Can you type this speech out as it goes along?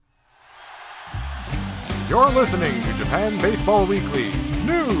You're listening to Japan Baseball Weekly.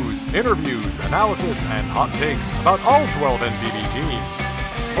 News, interviews, analysis, and hot takes about all 12 NPB teams.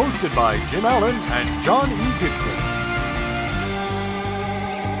 Hosted by Jim Allen and John E. Gibson.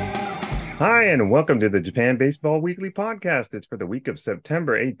 Hi, and welcome to the Japan Baseball Weekly podcast. It's for the week of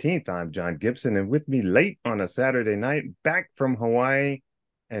September 18th. I'm John Gibson, and with me late on a Saturday night, back from Hawaii,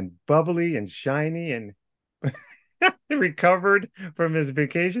 and bubbly and shiny and recovered from his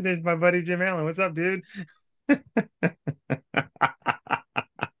vacation is my buddy Jim Allen. What's up, dude?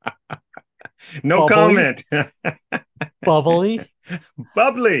 No Bubbly. comment. Bubbly.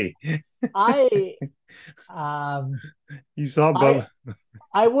 Bubbly. I You saw Bub.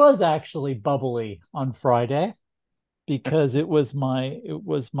 I was actually bubbly on Friday because it was my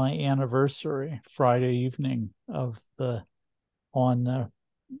anniversary Friday evening of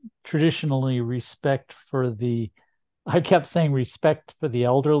traditionally I kept saying respect for the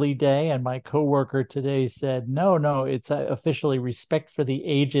elderly day, and my coworker today said, no, it's officially respect for the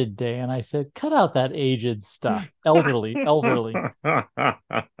aged day. And I said, cut out that aged stuff. Elderly.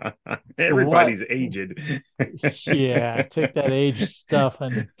 Everybody's aged. Yeah, take that aged stuff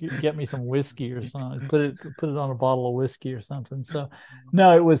and get me some whiskey or something. Put it on a bottle of whiskey or something. So,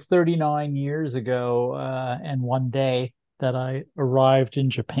 no, it was 39 years ago and one day that I arrived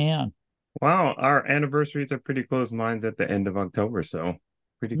in Japan. Wow, our anniversaries are pretty close. Mine's at the end of October, so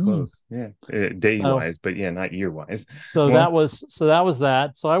pretty close. Yeah, day-wise, but yeah, not year-wise. That was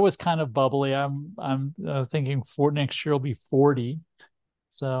that. So I was kind of bubbly. I'm thinking for next year I'll be 40.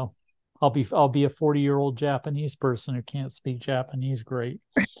 So I'll be a 40-year-old Japanese person who can't speak Japanese great.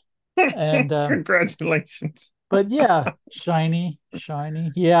 And congratulations. But yeah, shiny.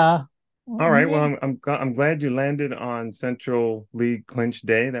 Yeah. All right. Well, I'm glad you landed on Central League Clinch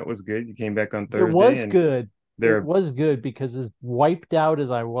Day. That was good. You came back on Thursday. It was good. It was good because as wiped out as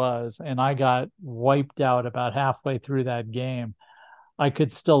I was, and I got wiped out about halfway through that game, I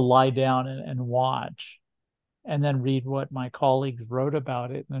could still lie down and watch and then read what my colleagues wrote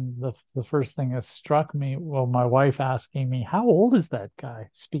about it. And the first thing that struck me, well, my wife asking me, how old is that guy?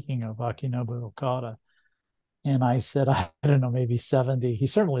 Speaking of Akinobu Okada. And I said, I don't know, maybe 70. He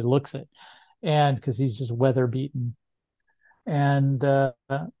certainly looks it. And because he's just weather beaten. And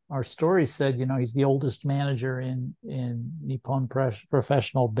our story said, he's the oldest manager in Nippon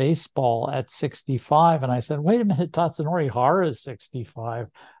professional baseball at 65. And I said, wait a minute, Tatsunori Hara is 65.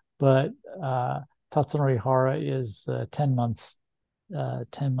 But Tatsunori Hara is 10 months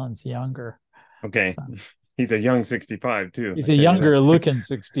younger. Okay. So, he's a young 65 too. He's a younger looking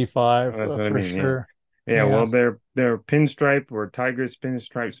 65 that's what I mean, sure. Yeah, well, there are pinstripe or Tigers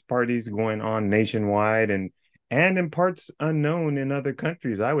pinstripes parties going on nationwide and in parts unknown in other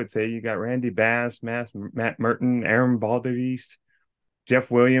countries. I would say you got Randy Bass, Matt Merton, Aaron Balderas, Jeff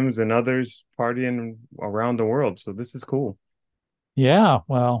Williams, and others partying around the world. So this is cool. Yeah,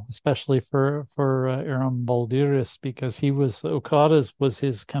 well, especially for Aaron Balderas, because Okada's was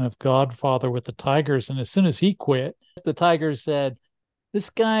his kind of godfather with the Tigers, and as soon as he quit, the Tigers said, this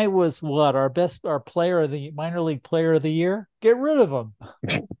guy was what, our minor league player of the year? Get rid of him.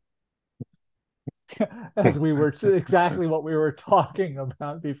 As we were exactly what we were talking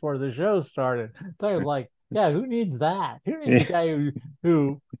about before the show started. I was like, yeah, who needs that? Who needs a guy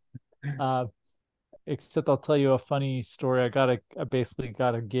who except I'll tell you a funny story. I basically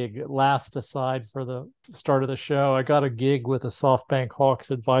got a gig last aside for the start of the show. I got a gig with the SoftBank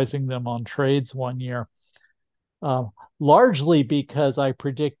Hawks advising them on trades one year. Largely because I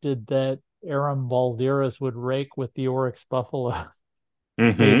predicted that Aaron Balderas would rake with the Oryx Buffaloes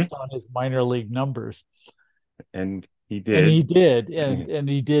based on his minor league numbers. And he did. And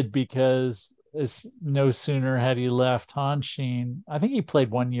he did because no sooner had he left Hanshin. I think he played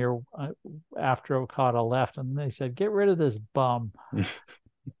 1 year after Okada left, and they said, get rid of this bum.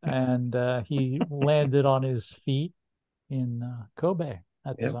 And he landed on his feet in Kobe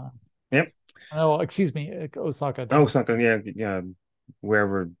at the time. Yep. Oh, excuse me, Osaka. Osaka, yeah,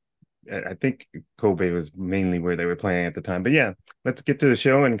 wherever. I think Kobe was mainly where they were playing at the time. But yeah, let's get to the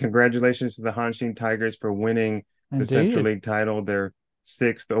show. And congratulations to the Hanshin Tigers for winning the Central League title. They're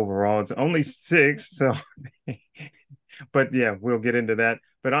 6th overall. It's only 6th, so. But yeah, we'll get into that.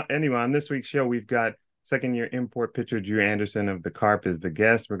 But anyway, on this week's show, we've got second-year import pitcher Drew Anderson of the Carp as the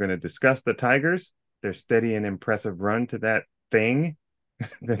guest. We're going to discuss the Tigers, their steady and impressive run to that thing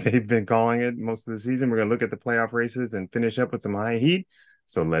that they've been calling it most of the season. We're going to look at the playoff races and finish up with some high heat.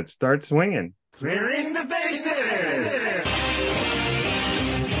 So let's start swinging. Clearing the bases!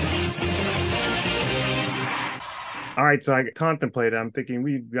 All right, so I contemplated, I'm thinking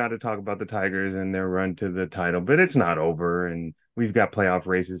we've got to talk about the Tigers and their run to the title, but it's not over. And we've got playoff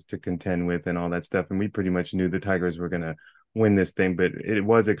races to contend with and all that stuff. And we pretty much knew the Tigers were going to win this thing, but it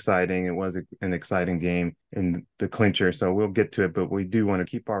was exciting. It was an exciting game in the clincher. So we'll get to it, but we do want to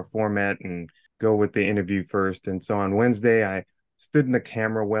keep our format and go with the interview first. And so on Wednesday, I stood in the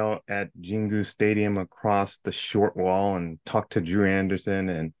camera well at Jingu Stadium across the short wall and talked to Drew Anderson.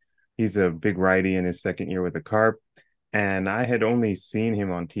 And he's a big righty in his second year with the Carp. And I had only seen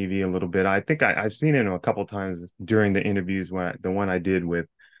him on TV a little bit. I think I've seen him a couple times during the interviews, the one I did with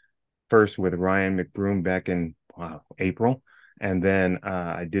Ryan McBroom back in April. And then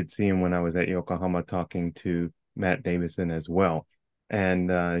I did see him when I was at Yokohama talking to Matt Davison as well. And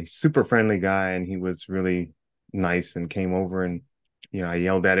he's super friendly guy, and he was really nice and came over, and I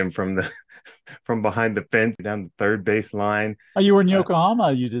yelled at him from behind the fence down the third base line. Oh, you were in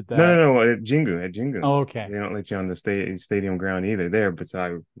Yokohama? You did that? No, at Jingu. Oh, okay. They don't let you on the stadium ground either there. But so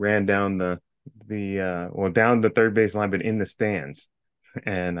I ran down down the third base line, but in the stands.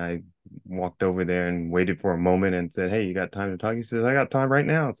 And I walked over there and waited for a moment and said, "Hey, you got time to talk?" He says, "I got time right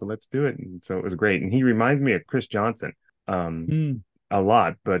now, so let's do it." And so it was great. And he reminds me of Chris Johnson a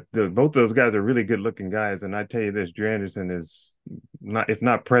lot, but both those guys are really good looking guys. And I tell you this, Drew Anderson is not, if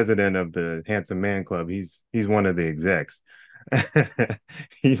not president of the Handsome Man Club, he's one of the execs.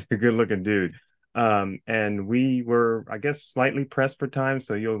 He's a good looking dude. And we were, I guess, slightly pressed for time.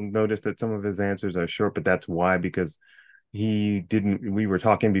 So you'll notice that some of his answers are short, but that's why, because we were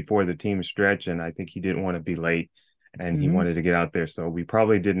talking before the team stretch, and I think he didn't want to be late, and he wanted to get out there. So we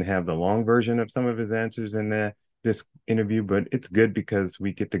probably didn't have the long version of some of his answers in this interview, but it's good because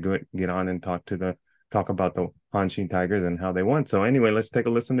we get to get on and talk about the Hanshin Tigers and how they won. So anyway, let's take a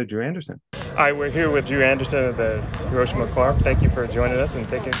listen to Drew Anderson. All right, we're here with Drew Anderson of the Hiroshima Carp. Thank you for joining us and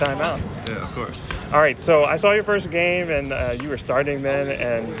taking time out. Yeah, of course. All right, so I saw your first game, and you were starting then,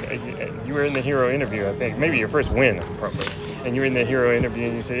 and you were in the hero interview, I think. Maybe your first win, probably. And you were in the hero interview,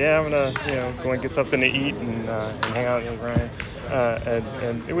 and you said, "Yeah, I'm gonna, go and get something to eat and hang out with Ryan."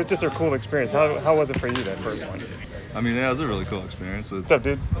 And it was just a cool experience. How was it for you, that first one? I mean, yeah, it was a really cool experience. What's up,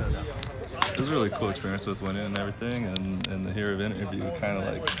 dude? It was a really cool experience with winning and everything, and the hero interview, kind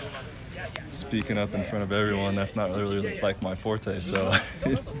of like speaking up in front of everyone. That's not really like my forte, so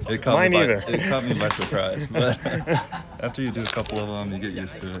it caught me by surprise. But after you do a couple of them, you get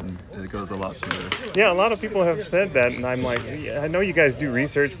used to it, and it goes a lot smoother. Yeah, a lot of people have said that, and I'm like, I know you guys do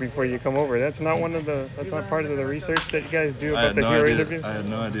research before you come over. That's not part of the research that you guys do about the hero interview? I had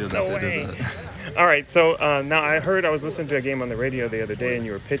no idea that they did that. All right, so now I was listening to a game on the radio the other day, and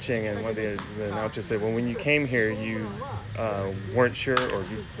you were pitching, and one of the announcers said, well, when you came here, you weren't sure,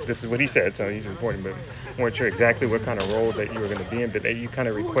 this is what he said, so he's reporting, but weren't sure exactly what kind of role that you were going to be in, but that you kind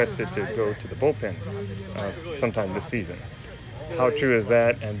of requested to go to the bullpen sometime this season. How true is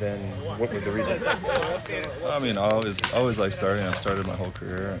that, and then what was the reason? I mean, I always like starting. I've started my whole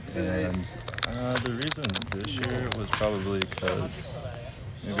career, and the reason this year was probably because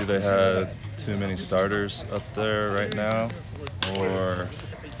maybe they had too many starters up there right now, or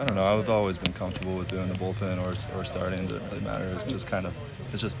I don't know. I've always been comfortable with doing the bullpen or starting. It doesn't really matter. It's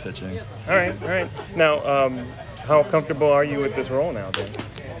just pitching. All right. Now, how comfortable are you with this role now, then?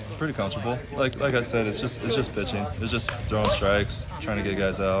 Pretty comfortable. Like I said, it's just pitching. It's just throwing strikes, trying to get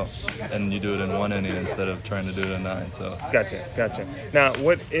guys out, and you do it in one inning instead of trying to do it in 9. So gotcha. Now,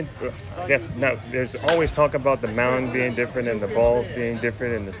 I guess there's always talk about the mound being different and the balls being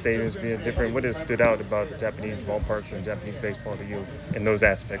different and the stadiums being different. What has stood out about the Japanese ballparks and Japanese baseball to you in those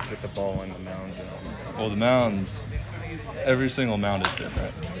aspects with the ball and the mounds and all that? Well, the mounds, every single mound is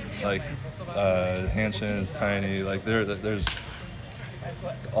different. Like Hanshin is tiny. Like there's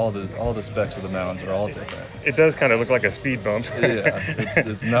all the specs of the mounds are all different. It does kind of look like a speed bump. Yeah,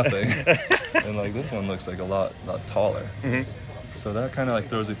 it's nothing. And like this one looks like a lot taller. Mm-hmm. So that kind of like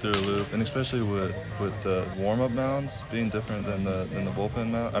throws you through a loop, and especially with the warm-up mounds being different than the bullpen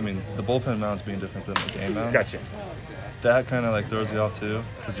mound. I mean, the bullpen mounds being different than the game mounds. Gotcha. That kind of like throws you off too,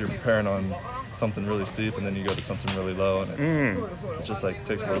 because you're preparing on something really steep and then you go to something really low, and it just like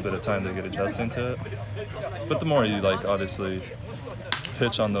takes a little bit of time to get adjusting to it. But the more you like obviously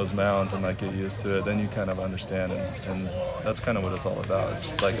pitch on those mounds and like get used to it, then you kind of understand, and that's kind of what it's all about. It's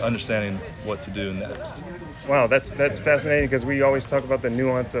just like understanding what to do next. Wow, that's fascinating, because we always talk about the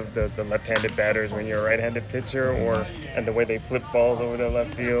nuance of the left-handed batters when you're a right-handed pitcher, and the way they flip balls over to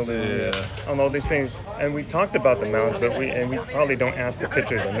left field and all these things. And we talked about the mounds, but we probably don't ask the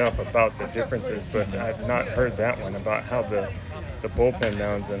pitchers enough about the differences. But I've not heard that one about how the bullpen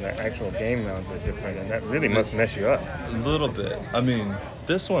mounds and the actual game mounds are different, and that really must mess you up. A little bit. I mean,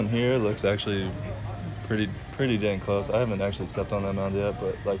 this one here looks actually pretty dang close. I haven't actually stepped on that mound yet,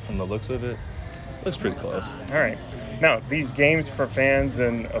 but like from the looks of it, Looks pretty close. All right. Now, these games for fans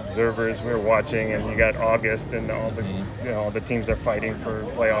and observers, we're watching, and you got August, and all the all the teams are fighting for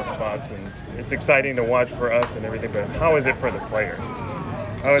playoff spots, and it's exciting to watch for us and everything. But how is it for the players?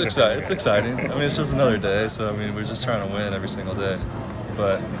 It's exciting. I mean, it's just another day, so I mean, we're just trying to win every single day.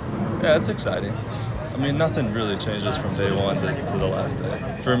 But yeah, it's exciting. I mean, nothing really changes from day one to the last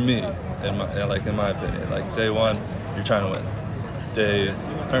day. For me, in my opinion, like day one, you're trying to win. Day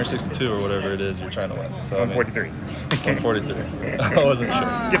 162 or whatever it is, you're trying to win. So 143. 143. I wasn't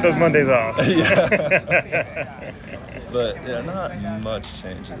sure. Get those Mondays off. Yeah. But yeah, not much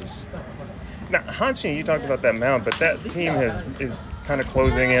changes. Now, Hanshin, you talked about that mound, but that team is kind of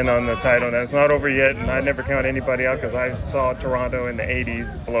closing in on the title. Now, it's not over yet, and I never count anybody out because I saw Toronto in the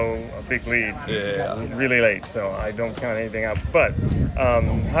 80s blow a big lead really late, so I don't count anything out. But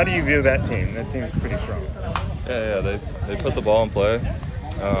how do you view that team? That team's pretty strong. Yeah, they put the ball in play.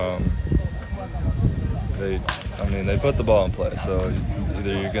 They put the ball in play, so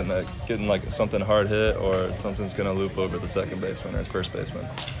either you're getting like something hard hit or something's going to loop over the second baseman or first baseman.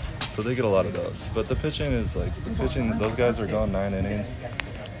 So they get a lot of those. But the pitching, those guys are going 9 innings.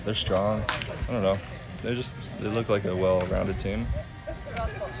 They're strong. I don't know. They look like a well-rounded team.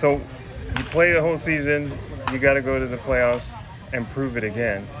 So you play the whole season, you got to go to the playoffs and prove it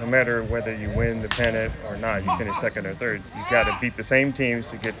again. No matter whether you win the pennant or not, you finish second or third, you got to beat the same teams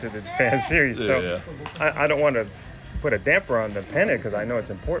to get to the Japan Series. So I don't want to put a damper on the pennant because I know it's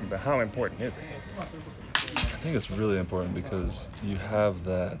important, but how important is it? I think it's really important because you have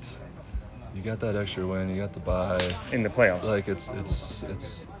that. You got that extra win. You got the bye in the playoffs. Like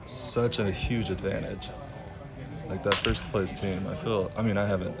it's such a huge advantage. Like that first place team. I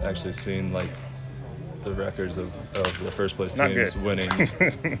haven't actually seen like the records of the first place teams winning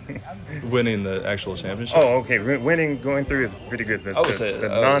the actual championship. Oh, okay. Going through is pretty good. I would say the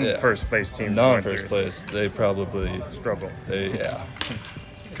non-first place teams. Non-first place, they probably struggle.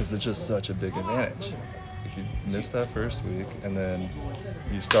 Because it's just such a big advantage. If you miss that first week and then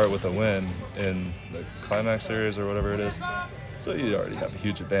you start with a win in the climax series or whatever it is, so you already have a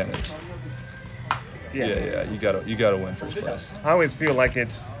huge advantage. Yeah. You gotta win first place. I always feel like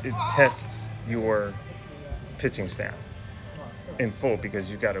it tests your pitching staff in full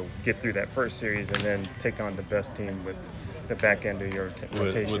because you got to get through that first series and then take on the best team with the back end of your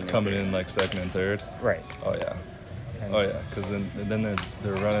rotation. With coming in like second and third. Right. Oh yeah. Because then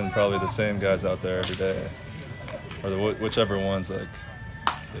they're running probably the same guys out there every day, or whichever ones like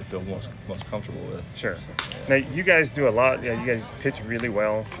they feel most comfortable with. Sure. Now you guys do a lot. Yeah, you guys pitch really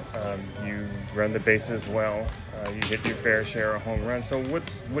well. You run the bases well. You hit your fair share of home runs. So what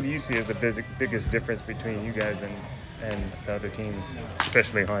do you see as the biggest difference between you guys and the other teams,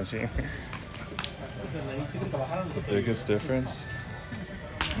 especially Hanshin? The biggest difference.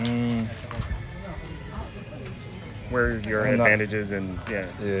 Where your advantages and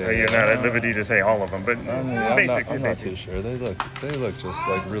you're not at liberty to say all of them, but basically, I'm not too sure. They look just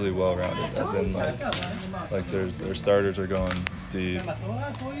like really well rounded, as in like their starters are going deep.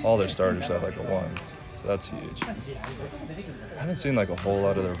 All their starters have like a 1, so that's huge. I haven't seen like a whole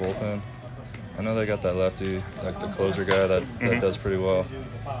lot of their bullpen. I know they got that lefty, like the closer guy that does pretty well.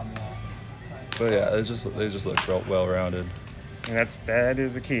 But yeah, they just look well rounded. And that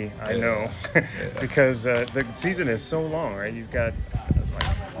is the key. I know, because the season is so long, right? You've got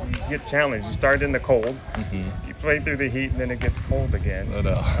you get challenged. You start in the cold, you play through the heat, and then it gets cold again. I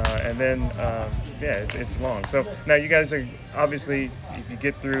know. And then it's long. So now you guys are obviously, if you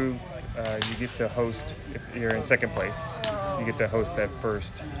get through, you get to host. If you're in second place, you get to host that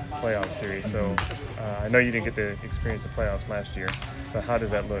first playoff series. So I know you didn't get to experience the playoffs last year. So how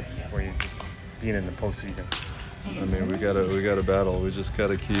does that look for you, just being in the postseason? I mean, we gotta battle. We just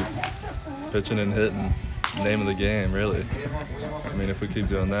gotta keep pitching and hitting. Name of the game, really. I mean, if we keep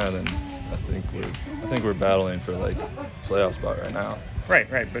doing that, then I think we're battling for like playoff spot right now. Right.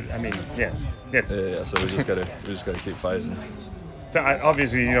 But I mean, yes. Yeah. So we just gotta keep fighting. So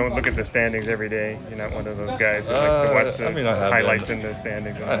obviously you don't look at the standings every day. You're not one of those guys who likes to watch the highlights in the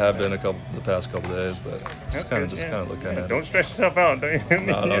standings. I have been the past couple days, but just kind of looking at it. Don't stress yourself out. No,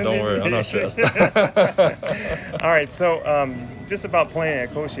 don't worry. I'm not stressed. All right. So just about playing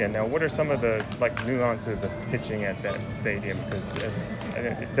at Koshien now, what are some of the nuances of pitching at that stadium? Because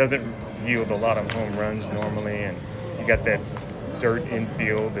it doesn't yield a lot of home runs normally, and you got that dirt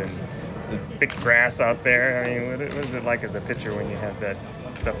infield and big grass out there. I mean, what is it like as a pitcher when you have that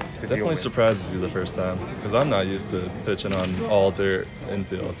stuff to deal with? Definitely surprises you the first time because I'm not used to pitching on all dirt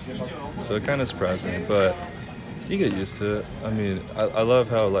infields, so it kind of surprised me. But You get used to it. I mean, I love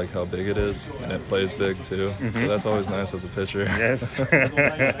how big it is, and it plays big too. Mm-hmm. So that's always nice as a pitcher. Yes.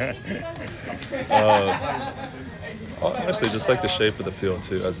 Honestly, just like the shape of the field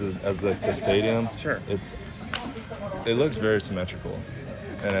too, as the stadium. Sure. It looks very symmetrical,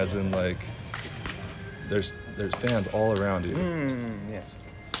 and as in like there's fans all around you. Yes.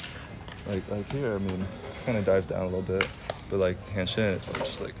 Like here, I mean, it kind of dives down a little bit, but like Hanshin, it's like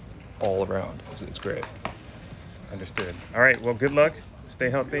just like all around. It's great. Understood. All right. Well, good luck. Stay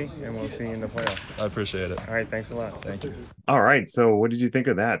healthy, and we'll see you in the playoffs. I appreciate it. All right. Thanks a lot. Thank you. All right. So what did you think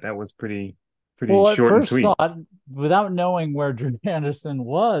of that? That was pretty well, short and sweet. Thought, without knowing where Drew Anderson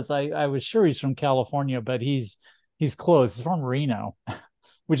was, I was sure he's from California, but he's close. He's from Reno,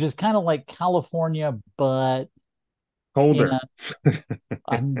 which is kind of like California, but colder.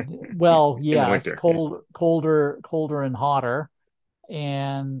 Well, yes, colder and hotter,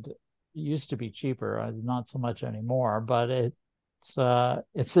 and used to be cheaper. Not so much anymore, but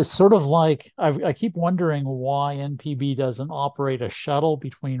it's sort of like I keep wondering why NPB doesn't operate a shuttle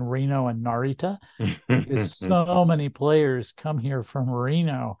between Reno and Narita, because so many players come here from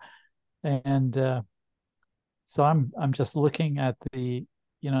Reno, and so I'm just looking at he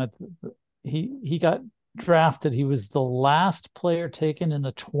got drafted. He was the last player taken in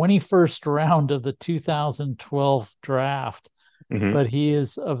the 21st round of the 2012 draft. Mm-hmm. But he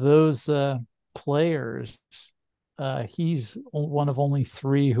is, of those players, he's one of only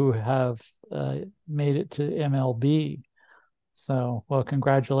 3 who have made it to MLB. So, well,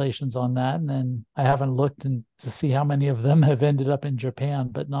 congratulations on that. And then I haven't looked to see how many of them have ended up in Japan,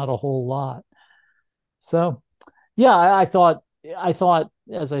 but not a whole lot. So, yeah, I thought,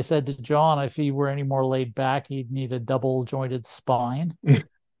 as I said to John, if he were any more laid back, he'd need a double jointed spine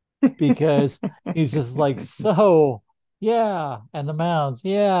because he's just like, so, yeah. And the mounds,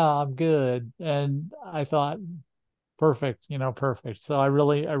 yeah, I'm good. And I thought, perfect. So I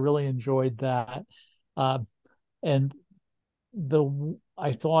really enjoyed that. And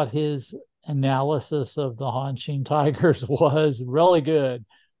I thought his analysis of the Hanshin Tigers was really good.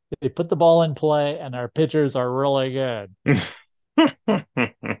 They put the ball in play and our pitchers are really good.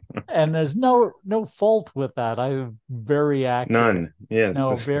 And there's no fault with that. I'm very accurate. None. Yes.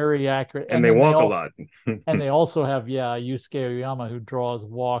 No, very accurate. And they walk a lot. And they also have, Yusuke Oyama, who draws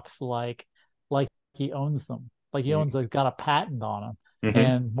walks like he owns them. Like he got a patent on them. Mm-hmm.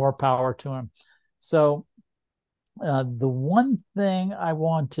 And more power to him. So the one thing I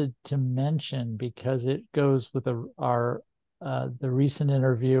wanted to mention, because it goes with the recent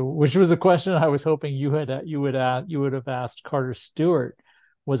interview, which was a question I was hoping you would have asked Carter Stewart,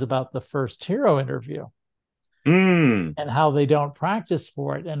 was about the first Hero interview and how they don't practice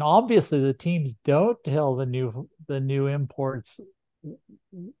for it. And obviously the teams don't tell the new imports,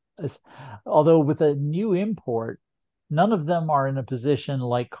 although with a new import, none of them are in a position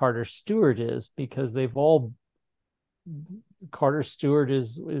like Carter Stewart is, because Carter Stewart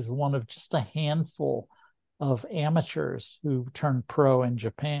is one of just a handful of amateurs who turned pro in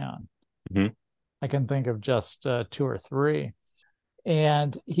Japan. Mm-hmm. I can think of just 2 or 3.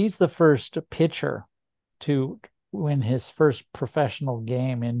 And he's the first pitcher to win his first professional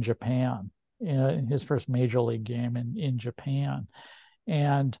game in Japan, his first major league game in Japan.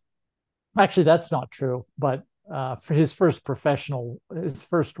 And actually, that's not true, but for his first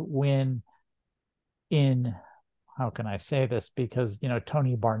win in, how can I say this? Because,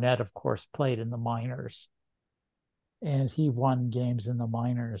 Tony Barnett, of course, played in the minors. And he won games in the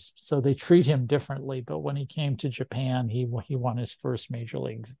minors. So they treat him differently. But when he came to Japan, he won his first major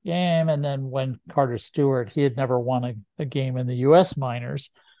league game. And then when Carter Stewart, he had never won a game in the U.S. minors.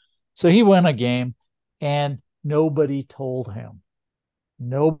 So he won a game, and nobody told him.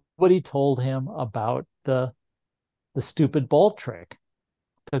 Nobody told him about the stupid ball trick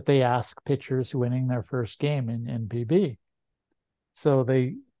that they ask pitchers winning their first game in NPB. So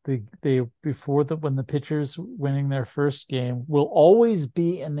they when the pitchers winning their first game will always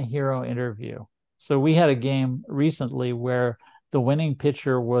be in the hero interview. So we had a game recently where the winning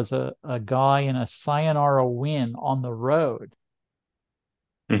pitcher was a guy in a sayonara win on the road.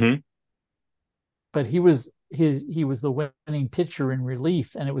 Mm-hmm. But he was the winning pitcher in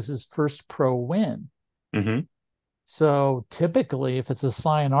relief, and it was his first pro win. Mm-hmm. So typically, if it's a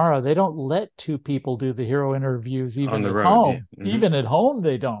sayonara, they don't let 2 people do the hero interviews even at home. Yeah. Mm-hmm. Even at home,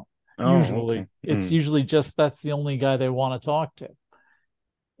 they don't. Usually. Okay. It's usually just that's the only guy they want to talk to.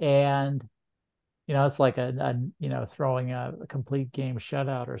 And, it's like throwing a complete game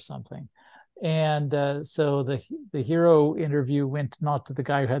shutout or something. And so the hero interview went not to the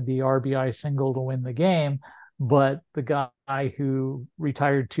guy who had the RBI single to win the game, but the guy who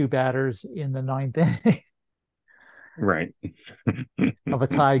retired 2 batters in the 9th inning. Right. of a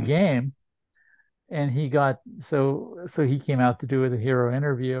tie game. And he got so he came out to do the hero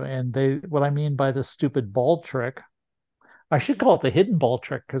interview, and what I mean by the stupid ball trick, I should call it the hidden ball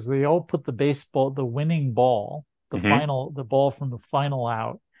trick, because they all put the winning ball, the ball from the final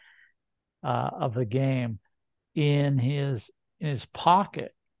out of the game in his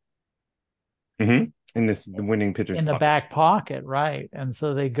pocket. Mm-hmm. In the winning pitcher's in the pocket. back pocket, right? And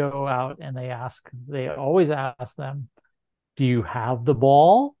so they go out and they always ask them, do you have the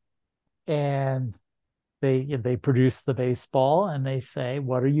ball? And they produce the baseball and they say,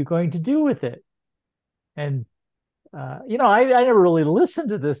 what are you going to do with it? And I never really listened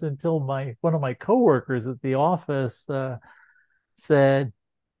to this until one of my coworkers at the office said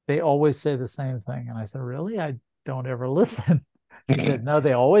they always say the same thing. And I said, really? I don't ever listen. She said, no,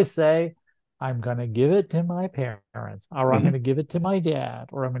 they always say, I'm going to give it to my parents, or I'm going to give it to my dad,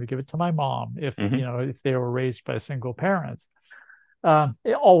 or I'm going to give it to my mom if they were raised by single parents.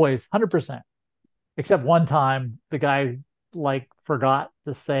 Always 100%. Except one time the guy forgot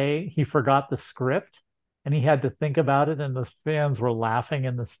the script, and he had to think about it, and the fans were laughing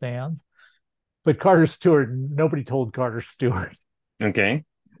in the stands. But Carter Stewart, nobody told Carter Stewart. Okay.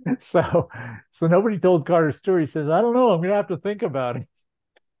 So nobody told Carter Stewart. He says, I don't know, I'm gonna have to think about it.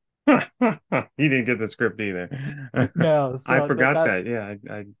 He didn't get the script either. No, so I forgot that. Yeah,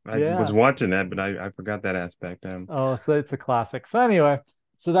 I was watching that, but I forgot that aspect. Oh, so it's a classic. So anyway,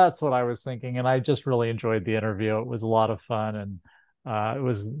 so that's what I was thinking, and I just really enjoyed the interview. It was a lot of fun, and it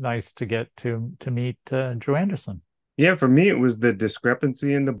was nice to get to meet Drew Anderson. Yeah, for me, it was the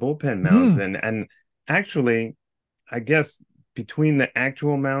discrepancy in the bullpen mounds, and actually, I guess between the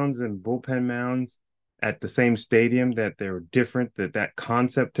actual mounds and bullpen mounds at the same stadium, that they're different. That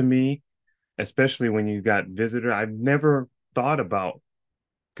concept to me, especially when you got visitor, I've never thought about,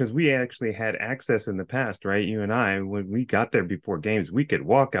 because we actually had access in the past, right? You and I, when we got there before games, we could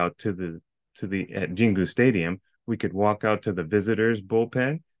walk out to the at Jingu Stadium. We could walk out to the visitors'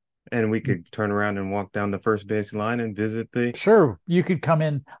 bullpen, and we could turn around and walk down the first base line and visit the. Sure, you could come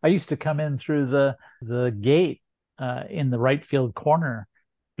in. I used to come in through the gate in the right field corner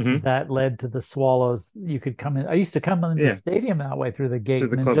that led to the Swallows. You could come in. I used to come into the stadium that way through the gate, to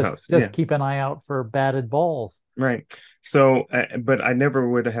the and clubhouse. Just keep an eye out for batted balls. Right. So, but I never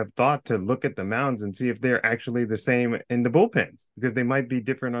would have thought to look at the mounds and see if they're actually the same in the bullpens, because they might be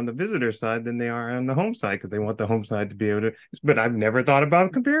different on the visitor side than they are on the home side, because they want the home side to be able to. But I've never thought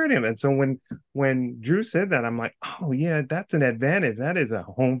about comparing them. And so when Drew said that, I'm like, oh yeah, that's an advantage. That is a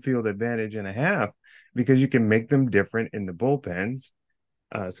home field advantage and a half, because you can make them different in the bullpens.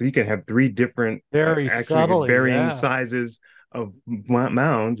 So you can have three different, varying sizes of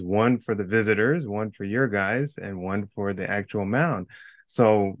mounds, one for the visitors, one for your guys, and one for the actual mound.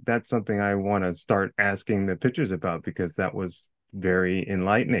 So that's something I want to start asking the pitchers about, because that was very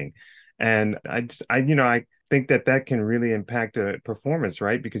enlightening. And I think that can really impact a performance,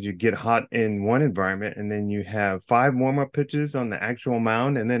 right? Because you get hot in one environment, and then you have 5 warm-up pitches on the actual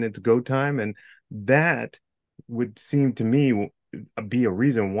mound, and then it's go time. And that would seem to me be a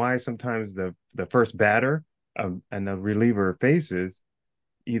reason why sometimes the first batter and the reliever faces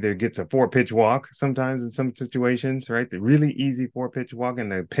either gets a 4-pitch walk sometimes in some situations, right? The really easy 4-pitch walk,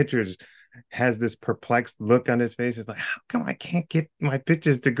 and the pitcher has this perplexed look on his face. It's like, how come I can't get my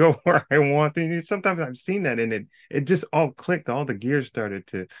pitches to go where I want them? Sometimes I've seen that, and it just all clicked. All the gears started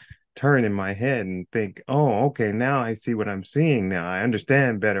to turn in my head and think, oh, okay, now I see what I'm seeing. Now I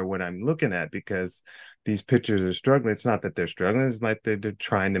understand better what I'm looking at, because these pitchers are struggling. It's not that they're struggling. It's like they're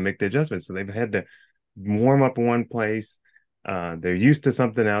trying to make the adjustments. So they've had to warm up in one place. They're used to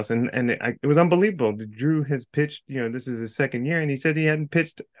something else. And it was unbelievable. Drew has pitched, this is his second year, and he said he hadn't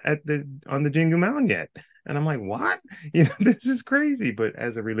pitched on the Jingu Mound yet. And I'm like, what? This is crazy. But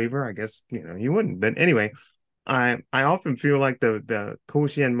as a reliever, I guess, he wouldn't. But anyway, I often feel like the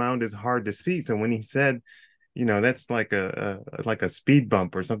Koshien Mound is hard to see. So when he said, that's like a speed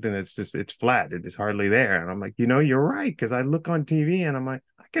bump or something that's just, it's flat, it's hardly there. And I'm like, you're right, because I look on TV and I'm like,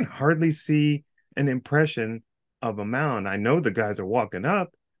 I can hardly see an impression of a mound. I know the guys are walking up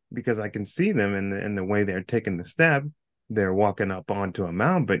because I can see them in the way they're taking the step. They're walking up onto a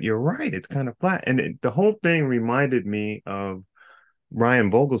mound, but you're right, it's kind of flat. And the whole thing reminded me of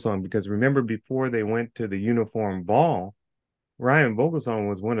Ryan Vogelsong, because remember, before they went to the uniform ball, Ryan Vogelsong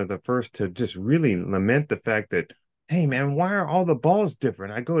was one of the first to just really lament the fact that, hey man, why are all the balls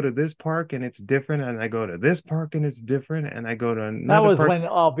different? I go to this park and it's different, and I go to this park and it's different, and I go to another That was park.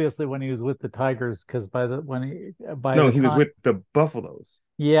 when he was with the Tigers, because he was with the Buffaloes.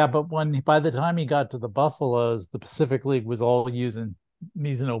 Yeah, but by the time he got to the Buffaloes, the Pacific League was all using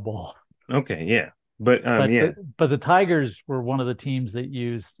Mizuno ball. Okay, yeah. But but the Tigers were one of the teams that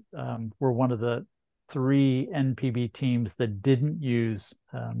were one of the 3 NPB teams that didn't use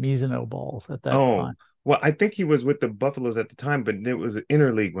Mizuno balls at that time. Well, I think he was with the Buffaloes at the time, but it was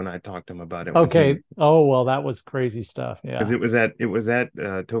interleague when I talked to him about it. Okay. Oh, well, that was crazy stuff. Yeah. Because it was at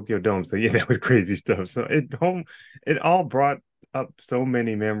Tokyo Dome. So yeah, that was crazy stuff. So it all brought up so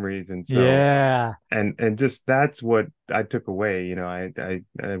many memories. And so yeah. And just that's what I took away. You know, I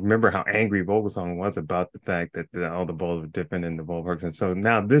remember how angry Vogelsong was about the fact that all the balls were different in the ballparks. And so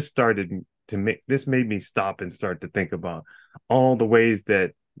now this made me stop and start to think about all the ways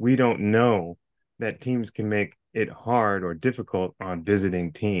that we don't know that teams can make it hard or difficult on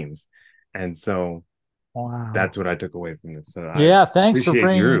visiting teams. And so that's what I took away from this. So thanks for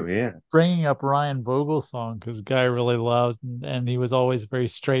bringing up Ryan Vogelsong, because the guy really loved, and he was always very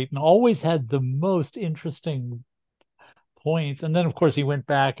straight and always had the most interesting points. And then of course he went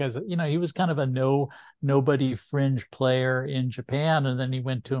back as he was kind of a nobody fringe player in Japan, and then he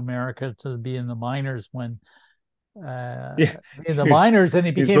went to America to be in the minors in the minors, and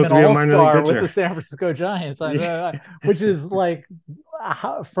he became an all-star with the San Francisco Giants, which is like,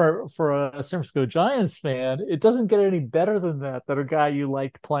 for a San Francisco Giants fan, it doesn't get any better than that a guy you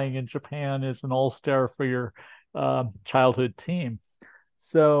liked playing in Japan is an all-star for your childhood team.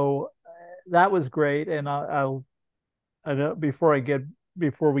 So that was great. And I know before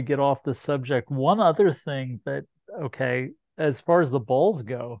we get off the subject, one other thing that, as far as the balls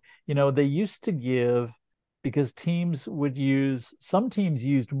go, they used to give, because some teams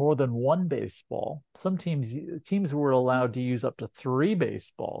used more than one baseball. Some teams were allowed to use up to 3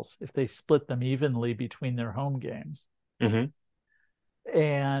 baseballs if they split them evenly between their home games. Mm-hmm.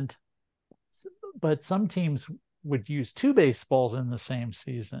 But some teams would use 2 baseballs in the same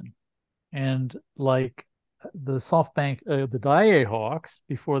season. And like the SoftBank, the Daiei Hawks,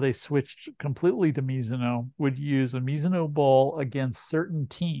 before they switched completely to Mizuno, would use a Mizuno ball against certain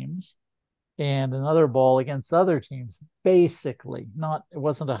teams and another ball against other teams. Basically, it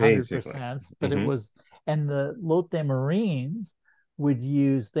wasn't 100%, but it was. And the Lotte Marines would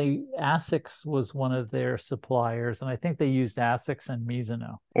use ASICS was one of their suppliers, and I think they used ASICS and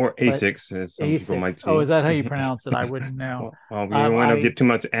Mizuno, or ASICS, as some people might say. Oh, is that how you pronounce it? I wouldn't know. Well, you don't want to get too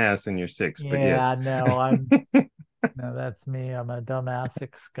much ass in your 6, but yes. No, that's me. I'm a dumb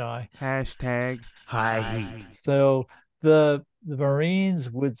ASICS guy. #HighHeat. So the Marines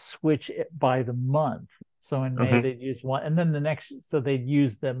would switch it by the month. So in May they'd use one, and then they'd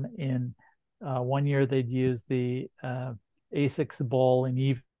use them in one year they'd use the ASICS ball in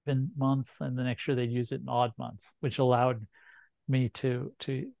even months, and the next year they'd use it in odd months, which allowed me to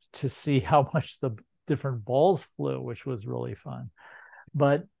see how much the different balls flew, which was really fun.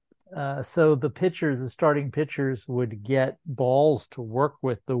 But so the starting pitchers would get balls to work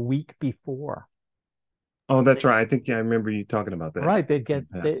with the week before. Oh, that's right. I think I remember you talking about that. Right. They'd get,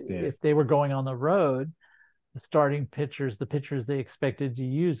 if they were going on the road, the starting pitchers, the pitchers they expected to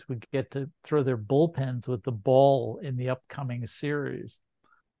use, would get to throw their bullpens with the ball in the upcoming series.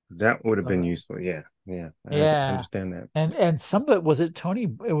 That would have been useful. Yeah. I understand that. And some of it Tony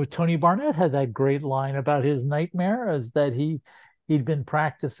Barnett had that great line about his nightmare, is that he'd been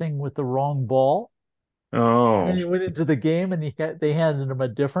practicing with the wrong ball. Oh. And he went into the game and they handed him a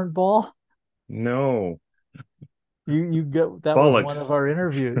different ball. No. That was one of our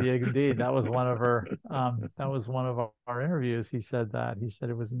interviews. Yeah, indeed. That was one of our interviews. He said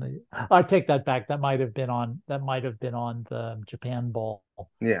it was in the, I take that back. That might have been on the Japan ball.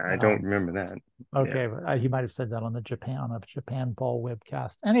 Yeah, I don't remember that. Okay, but he might have said that on the Japan ball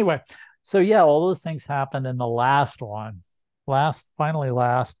webcast. Anyway, so yeah, all those things happened, and the last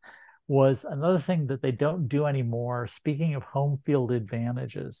was another thing that they don't do anymore. Speaking of home field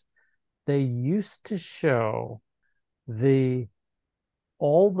advantages, they used to show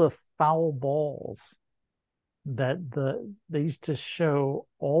all the foul balls they used to show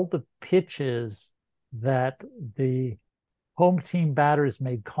all the pitches that the home team batters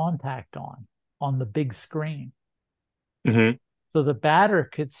made contact on the big screen. Mm-hmm. So the batter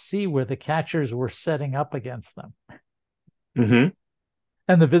could see where the catchers were setting up against them. Mm-hmm.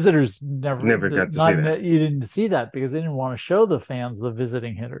 And the visitors never got to see that. You didn't see that because they didn't want to show the fans the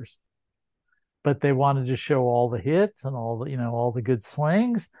visiting hitters. But they wanted to show all the hits and all the good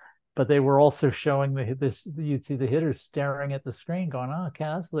swings. But they were also showing you'd see the hitters staring at the screen going, oh, okay,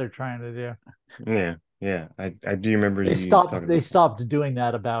 that's what they're trying to do. Yeah. I do remember they stopped doing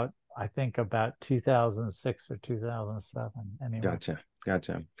that about 2006 or 2007. Anyway.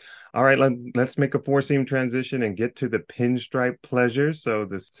 Gotcha. All right, let's make a 4-seam transition and get to the pinstripe pleasure. So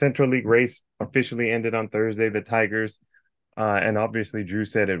the Central League race officially ended on Thursday. The Tigers, and obviously Drew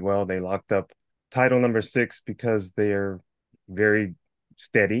said it well, they locked up title number 6 because they're very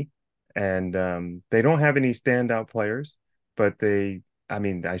steady, and they don't have any standout players, but I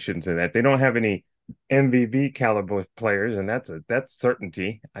mean, I shouldn't say that. They don't have any MVP caliber players, and that's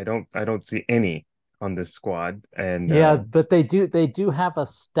certainty. I don't see any on this squad. And Yeah, but they do have a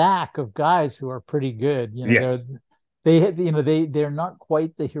stack of guys who are pretty good. yes, They're not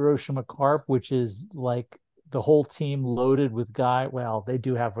quite the Hiroshima Carp, which is like the whole team loaded with guy. Well, they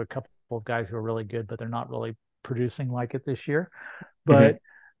do have a couple of guys who are really good, but they're not really producing like it this year. But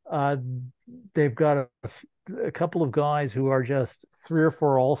uh, they've got a couple of guys who are just 3 or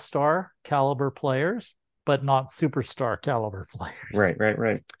 4 all-star caliber players, but not superstar caliber players.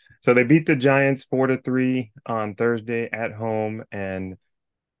 right. So they beat the Giants 4-3 on Thursday at home, and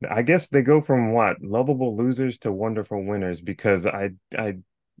I guess they go from what, lovable losers to wonderful winners, because I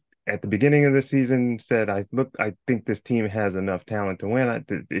at the beginning of the season said I think this team has enough talent to win.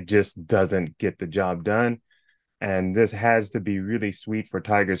 It just doesn't get the job done. And this has to be really sweet for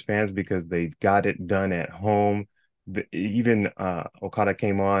Tigers fans because they got it done at home. Even Okada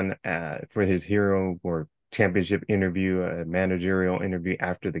came on for his hero or championship interview, a managerial interview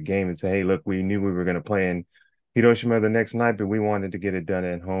after the game, and say, "Hey, look, we knew we were going to play in Hiroshima the next night, but we wanted to get it done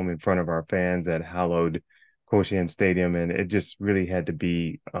at home in front of our fans at hallowed Koshien Stadium." And it just really had to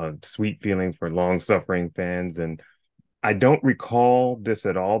be a sweet feeling for long-suffering fans. And I don't recall this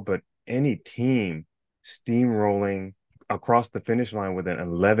at all, but any team steamrolling across the finish line with an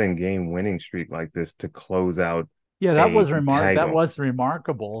 11-game winning streak like this to close out Yeah, a that title. was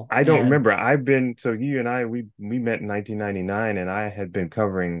remarkable. I don't remember. So you and I, we met in 1999, and I had been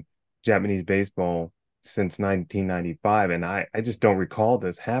covering Japanese baseball since 1995, and I just don't recall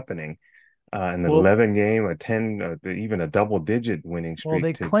this happening. An 11 game, a 10, even a double-digit winning streak.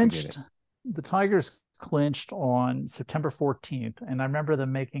 Well, to get it. The Tigers clinched on September 14th, and I remember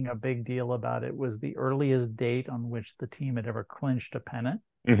them making a big deal about it. Was the earliest date on which the team had ever clinched a pennant.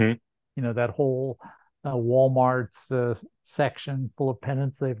 Mm-hmm. That whole Walmart's section full of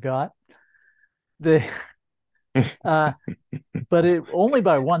pennants they've got. They, but it only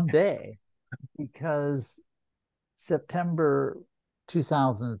by one day, because September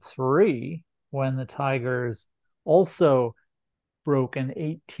 2003, when the Tigers also broke an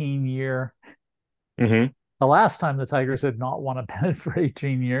 18-year. Mm-hmm. The last time the Tigers had not won a pennant for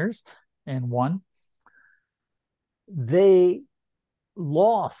 18 years and won, they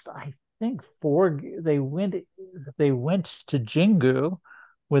lost, I think, they went to Jingu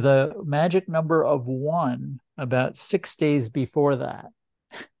with a magic number of 1 about 6 days before that.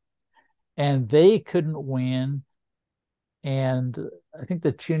 And they couldn't win. And I think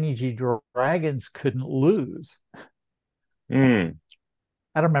the Chuniji Dragons couldn't lose.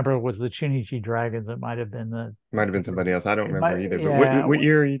 I don't remember if it was the Chuniji Dragons. It might have been somebody else. I don't remember either. But what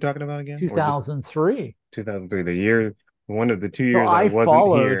year are you talking about again? 2003. 2003, the year, one of the 2 years So I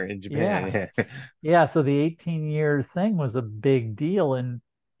wasn't here in Japan. Yeah. So the 18-year thing was a big deal, and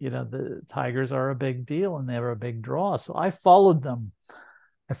the Tigers are a big deal, and they were a big draw. So I followed them.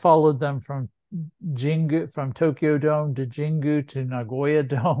 From Jingu, from Tokyo Dome to Jingu to Nagoya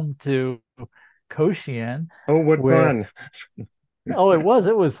Dome to Koshien. Oh, what fun! Oh, it was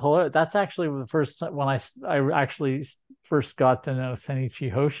hilarious. That's actually the first time when I actually first got to know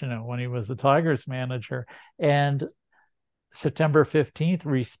Senichi Hoshino, when he was the Tigers manager. And September 15th,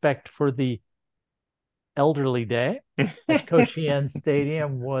 respect for the elderly day at Koshien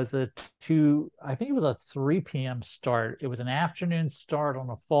Stadium, was I think it was a 3 p.m. start. It was an afternoon start on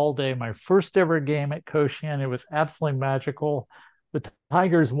a fall day. My first ever game at Koshien. It was absolutely magical. The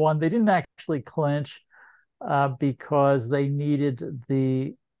Tigers won. They didn't actually clinch because they needed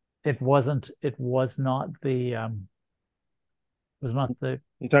it was not the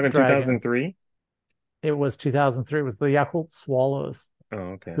You're talking 2003? It was 2003. It was the Yakult Swallows. Oh,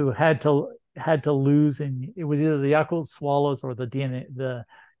 okay. Who had to lose, and it was either the Yakult Swallows or the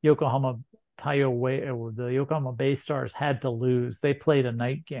Yokohama Taiyo or the Yokohama Bay Stars had to lose. They played a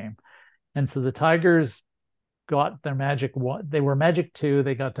night game, and so the Tigers got their magic 1. They were magic 2.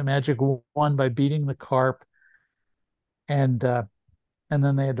 They got to magic 1 by beating the Carp, and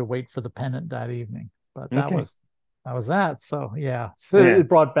then they had to wait for the pennant that evening. But that was that. So yeah. It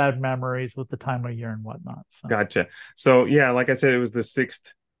brought bad memories with the time of year and whatnot. So. Gotcha. So yeah, like I said, it was the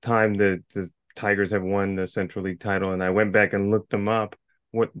 6th time that the Tigers have won the Central League title, and I went back and looked them up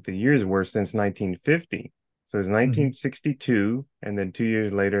what the years were since 1950. So it was 1962, and then 2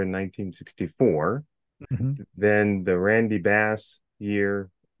 years later in 1964. Then the Randy Bass year,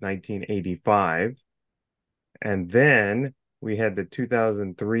 1985. And then we had the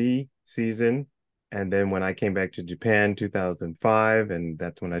 2003 season. And then when I came back to Japan, 2005, and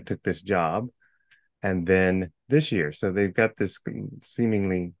that's when I took this job. and then this year. So they've got this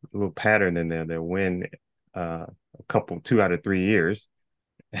seemingly little pattern in there. They'll win a couple, 2 out of 3 years,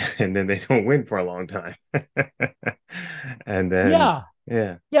 and then they don't win for a long time. And then, Yeah.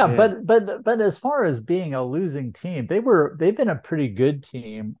 yeah, Yeah, yeah, but as far as being a losing team, they've been a pretty good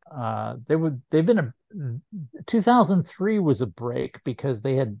team. They've been a 2003 was a break because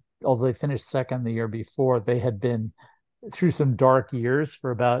they had, although they finished second the year before, they had been through some dark years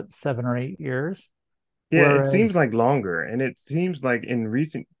for about 7 or 8 years. yeah. It seems Whereas, like longer, and it seems like in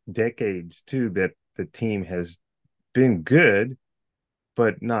recent decades too that the team has been good,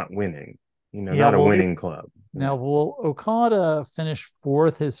 but not winning. yeah, Not a winning club. Yeah. Okada finished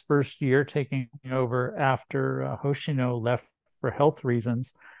fourth his first year, taking over after Hoshino left for health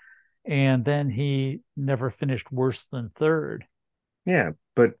reasons, and then he never finished worse than third. Yeah,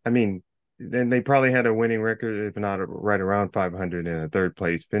 but I mean, then they probably had a winning record, if not right around 500 in a third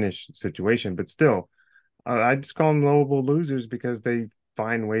place finish situation. But still, I just call them lovable losers because they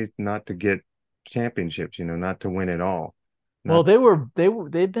find ways not to get championships. Not to win at all. Well,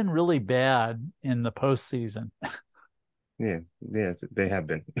 Not, they've been really bad in the postseason. yeah, yes, they have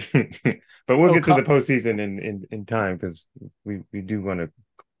been. But we'll get to the Oka- postseason in time because we do want to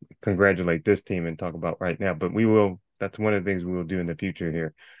congratulate this team and talk about right now. But we will. That's one of the things we will do in the future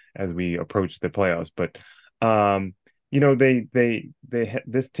here as we approach the playoffs. But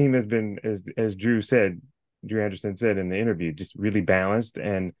this team has been, as Drew Anderson said in the interview, just really balanced.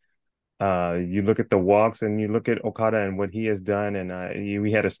 And you look at the walks and you look at Okada and what he has done. And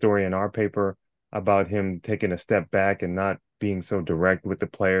we had a story in our paper about him taking a step back and not being so direct with the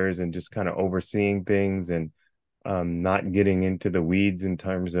players and just kind of overseeing things and not getting into the weeds in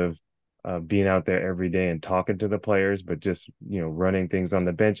terms of being out there every day and talking to the players, but just running things on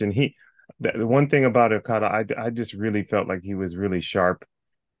the bench. And the one thing about Okada, I just really felt like he was really sharp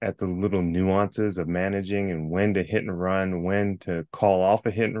at the little nuances of managing and when to hit and run, when to call off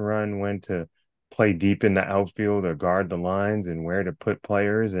a hit and run, when to play deep in the outfield or guard the lines, and where to put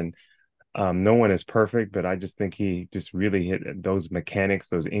players. And no one is perfect, but I just think he just really hit those mechanics,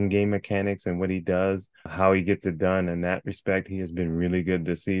 those in-game mechanics, and what he does, how he gets it done. In that respect, he has been really good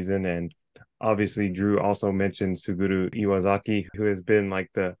this season. And obviously, Drew also mentioned Suguru Iwazaki, who has been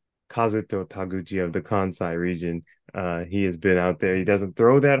like the Kazuto Taguchi of the Kansai region. He has been out there. He doesn't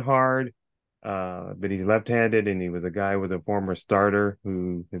throw that hard, but he's left-handed, and he was a guy with a former starter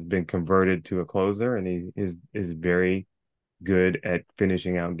who has been converted to a closer, and he is very good at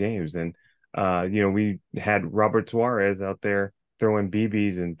finishing out games. And we had Robert Suarez out there throwing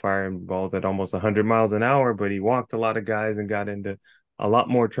BBs and firing balls at almost 100 miles an hour, but he walked a lot of guys and got into a lot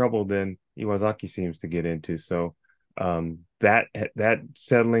more trouble than Iwazaki seems to get into. So that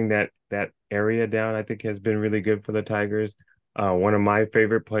settling that area down, I think, has been really good for the Tigers. One of my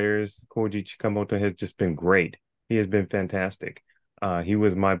favorite players, Koji Chikamoto, has just been great. He has been fantastic. He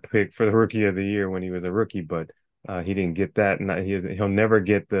was my pick for the Rookie of the Year when he was a rookie, but he didn't get that, and he'll never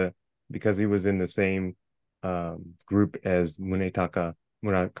get because he was in the same group as Munetaka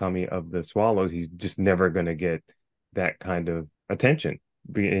Murakami of the Swallows. He's just never going to get that kind of attention.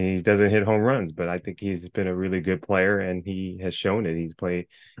 He doesn't hit home runs, but I think he's been a really good player, and he has shown it. He's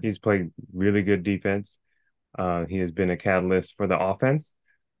played really good defense. He has been a catalyst for the offense,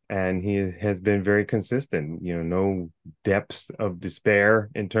 and he has been very consistent. No depths of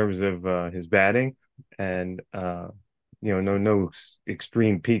despair in terms of his batting, and no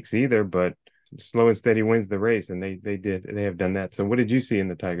extreme peaks either, but slow and steady wins the race, and they have done that. So what did you see in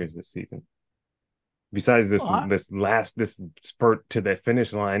the Tigers this season, besides this spurt to the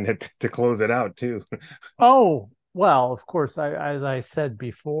finish line to close it out too? Oh, well, of course, as I said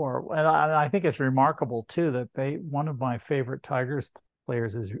before, and I think it's remarkable too that one of my favorite Tigers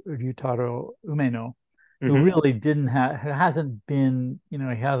players is Ryutaro Umeno, who Mm-hmm. really hasn't been, he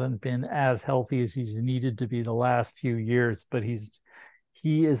hasn't been as healthy as he's needed to be the last few years, but he's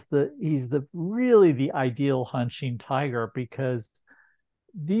really the ideal Hanshin Tiger, because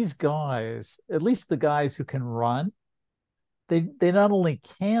these guys, at least the guys who can run, they not only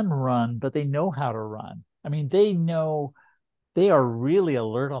can run, but they know how to run. I mean, they are really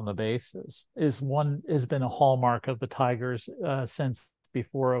alert on the bases. Has been a hallmark of the Tigers since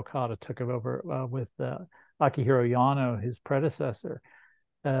before Okada took it over with Akihiro Yano, his predecessor.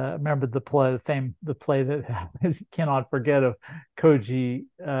 Remember the play that I cannot forget, of Koji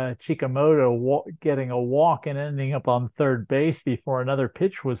Chikamoto getting a walk and ending up on third base before another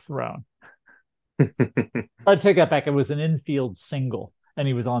pitch was thrown. I take that back. It was an infield single, and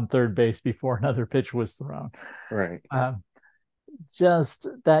he was on third base before another pitch was thrown. Right. Just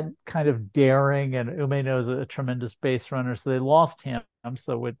that kind of daring, and Umeno's a tremendous base runner, so they lost him.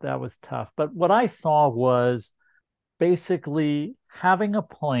 so that was tough. But what I saw was basically having a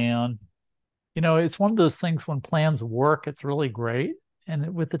plan. It's one of those things when plans work, it's really great.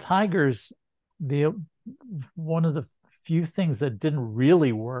 And with the Tigers, the one of the few things that didn't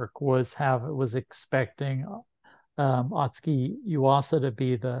really work was expecting Atsuki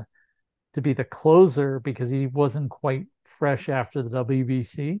Yuasa to be the closer because he wasn't quite fresh after the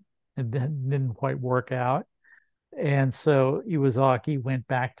WBC. It didn't quite work out. And so Iwasaki went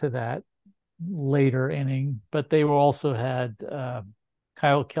back to that later inning, but they also had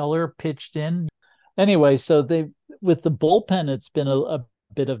Kyle Keller pitched in. Anyway, so with the bullpen, it's been a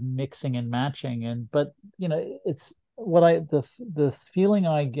bit of mixing and matching, but it's what the feeling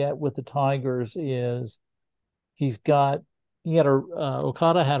I get with the Tigers is Okada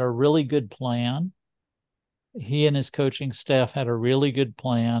had a really good plan. He and his coaching staff had a really good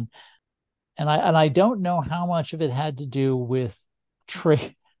plan, and I don't know how much of it had to do with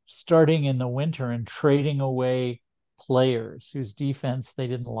starting in the winter and trading away players whose defense they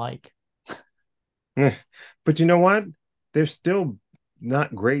didn't like. But you know what? They're still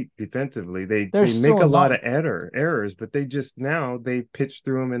not great defensively. They make a lot of errors, but they pitch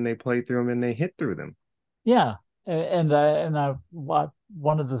through them and they play through them and they hit through them. Yeah, one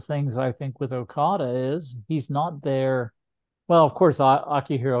of the things I think with Okada is he's not there. Well, of course,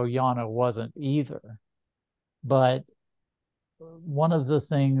 Akihiro Yano wasn't either, but one of the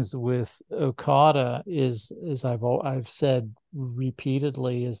things with Okada is I've said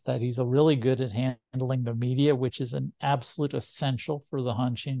repeatedly, is that he's really good at handling the media, which is an absolute essential for the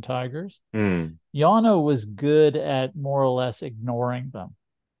Hanshin Tigers. Yano was good at more or less ignoring them.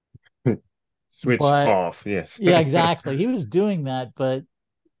 Switch off, yes. Yeah, exactly. He was doing that, but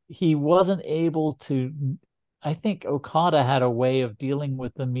he wasn't able to. I think Okada had a way of dealing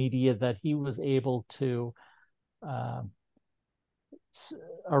with the media that he was able to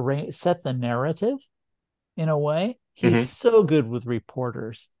set the narrative in a way. He's so good with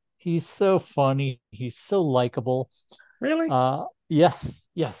reporters. He's so funny. He's so likable. Really? Yes,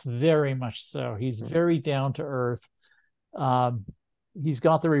 very much so. He's very down to earth. He's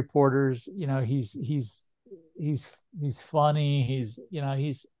got the reporters. He's funny. He's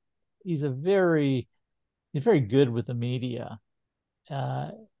very good with the media,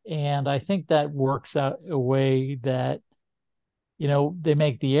 and I think that works out a way that they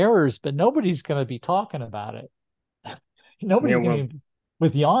make the errors, but nobody's going to be talking about it. Nobody's going to.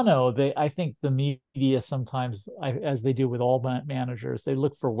 With Yano, I think the media sometimes, as they do with all managers, they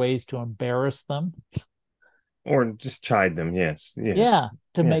look for ways to embarrass them. Or just chide them, yes.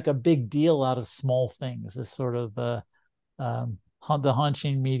 To make a big deal out of small things is sort of the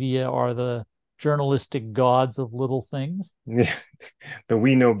Hanshin media are the journalistic gods of little things. Yeah, the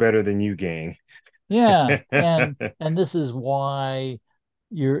we know better than you gang. Yeah, and this is why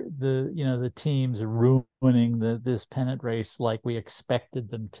the teams ruining this pennant race like we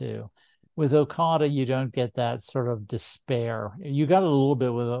expected them to. With Okada, you don't get that sort of despair. You got it a little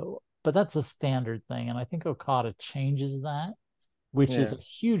bit but that's a standard thing, and I think Okada changes that, which is a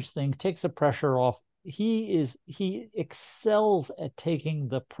huge thing. Takes the pressure off. He excels at taking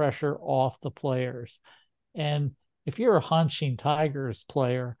the pressure off the players, and if you're a Hanshin Tigers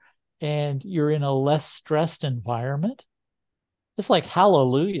player and you're in a less stressed environment, it's like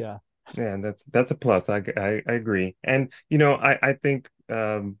hallelujah. Yeah, that's a plus. I agree. And I think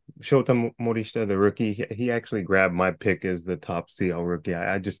Shota Morishita, the rookie, he actually grabbed my pick as the top CL rookie.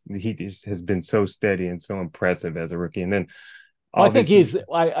 He just has been so steady and so impressive as a rookie. And then I think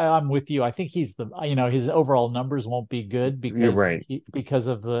I'm with you. I think he's his overall numbers won't be good because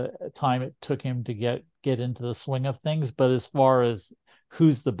of the time it took him to get into the swing of things. But as far as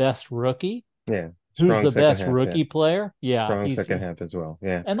who's the best rookie, who's the best rookie player, strong second half as well,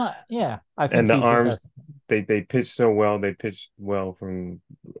 and I think and the arms they pitched so well. They pitched well from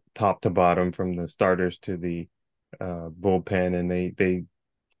top to bottom, from the starters to the bullpen, and they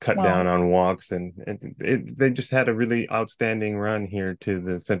cut down on walks, and they just had a really outstanding run here to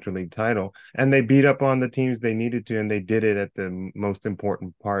the Central League title, and they beat up on the teams they needed to, and they did it at the most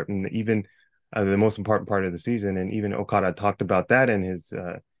important part, and even the most important part of the season. And even Okada talked about that in his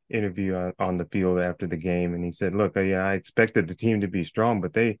interview on the field after the game, and he said, look, I expected the team to be strong,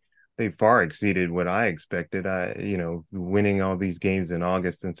 but they far exceeded what I expected. Winning all these games in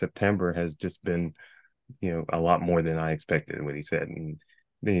August and September has just been a lot more than I expected, what he said. And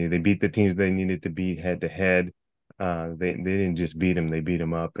they beat the teams they needed to beat head to head. They didn't just beat them, they beat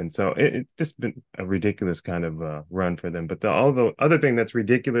them up. And so it's just been a ridiculous kind of run for them. But the other thing that's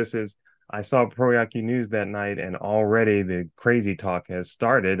ridiculous is I saw Pro Yaku News that night, and already the crazy talk has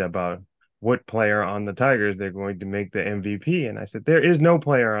started about what player on the Tigers they're going to make the MVP. And I said, there is no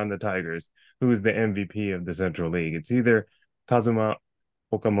player on the Tigers who is the MVP of the Central League. It's either Kazuma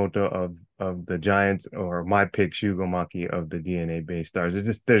Okamoto of the Giants or my pick Shugo Maki of the DNA Bay Stars. It's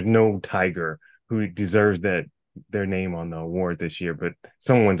just there's no Tiger who deserves their name on the award this year, but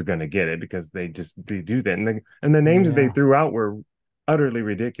someone's going to get it because they do that. And the names they threw out were utterly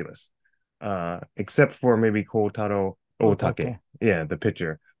ridiculous, except for maybe Kotaro Otake. Yeah, the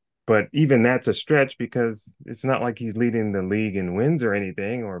pitcher. But even that's a stretch because it's not like he's leading the league in wins or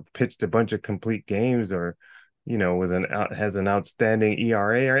anything, or pitched a bunch of complete games, or has an outstanding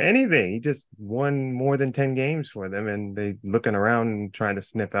ERA or anything. He just won more than 10 games for them, and they looking around and trying to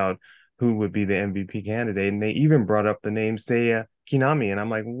sniff out who would be the MVP candidate. And they even brought up the name Seiya Kinami, and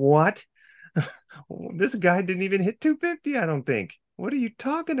I'm like, what? This guy didn't even hit 250, I don't think. What are you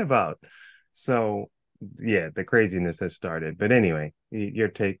talking about? So yeah, the craziness has started. But anyway, your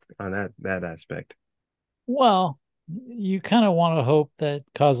take on that aspect. Well, you kind of want to hope that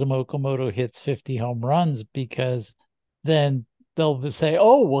Kazuma Okamoto hits 50 home runs, because then they'll say,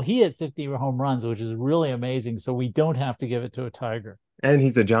 oh, well, he hit 50 home runs, which is really amazing. So we don't have to give it to a Tiger. And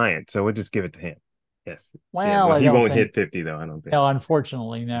he's a Giant, so we'll just give it to him. Yes. Well, yeah, he won't hit 50 though, I don't think. No,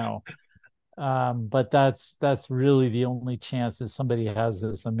 unfortunately, no. But that's really the only chance that somebody has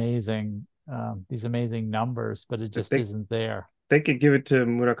these amazing numbers, but it just isn't there. They could give it to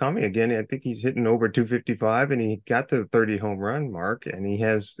Murakami again. I think he's hitting over 255, and he got to the 30 home run mark, and he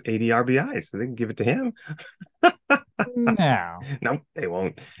has 80 RBIs, so they can give it to him. No, they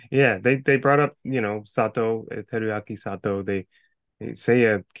won't. Yeah, they brought up Sato, Teruaki Sato. They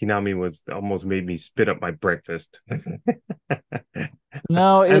Seiya Kinami was almost made me spit up my breakfast.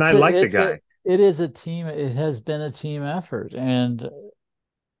 No, and I like the guy. It is a team. It has been a team effort, and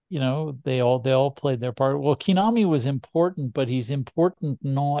they all played their part. Well, Kinami was important, but he's important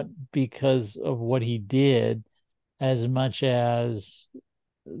not because of what he did, as much as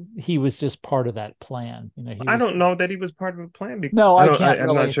he was just part of that plan. I don't know that he was part of a plan. No, I'm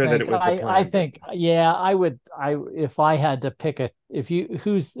not sure that it was the plan. I think, if I had to pick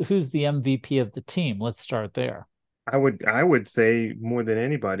who's the MVP of the team, let's start there. I would say more than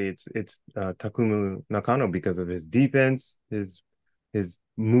anybody, it's Takuma Nakano, because of his defense, his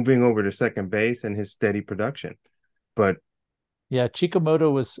moving over to second base, and his steady production. But yeah,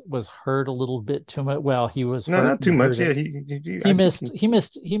 Chikamoto was hurt a little bit too much. Well, he was hurt, not too much. Yeah, he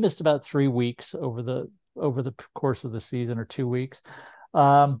missed about 3 weeks over the course of the season, or 2 weeks.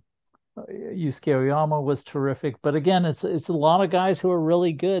 Yusuke Oyama was terrific, but again, it's a lot of guys who are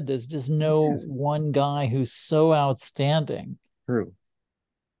really good. There's just no one guy who's so outstanding. True.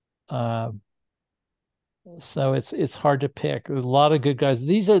 So it's hard to pick. There's a lot of good guys.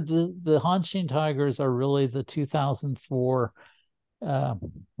 These are the Hanshin Tigers are really the 2004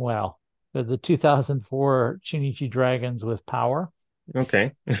 the 2004 Chunichi Dragons with power.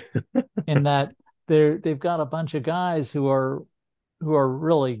 Okay. In that they've got a bunch of guys who are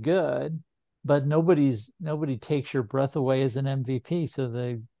really good, but nobody takes your breath away as an MVP. So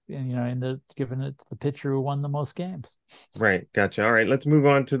they end up giving it to the pitcher who won the most games. Right. Gotcha. All right. Let's move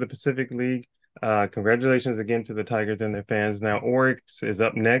on to the Pacific League. Congratulations again to the Tigers and their fans. Now, Oryx is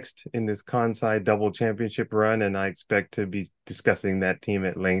up next in this Kansai double championship run, and I expect to be discussing that team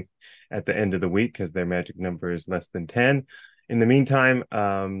at length at the end of the week because their magic number is less than 10. In the meantime,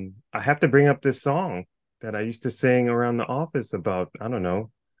 I have to bring up this song that I used to sing around the office about, I don't know.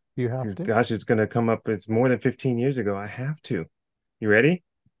 You have to? Gosh, it's going to come up. It's more than 15 years ago. I have to. You ready?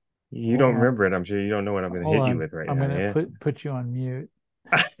 You don't remember it. I'm sure you don't know what I'm going to hit you with right now. I'm going to put you on mute.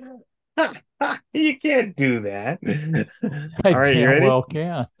 You can't do that. All right, you ready? Well,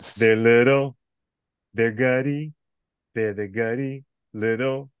 can. They're little, they're gutty, they're the gutty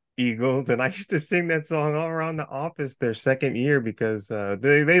little Eagles. And I used to sing that song all around the office their second year because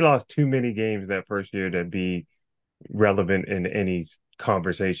they lost too many games that first year to be relevant in any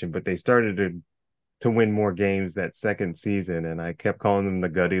conversation. But they started to win more games that second season, and I kept calling them the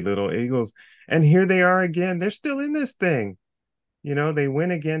gutty little Eagles. And here they are again. They're still in this thing. They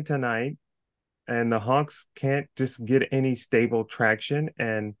win again tonight, and the Hawks can't just get any stable traction.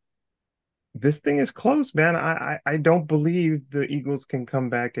 And this thing is close, man. I don't believe the Eagles can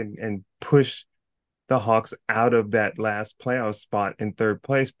come back and push the Hawks out of that last playoff spot in third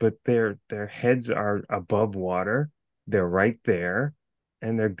place, but their heads are above water. They're right there,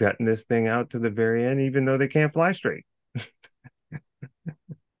 and they're gutting this thing out to the very end, even though they can't fly straight.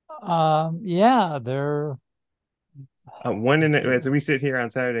 Yeah, they're as we sit here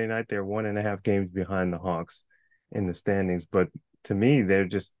on Saturday night, they're 1.5 games behind the Hawks in the standings. But to me, they've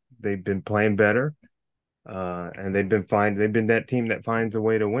been playing better, and they've been fine. They've been that team that finds a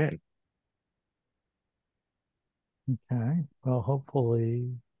way to win. Okay. Well,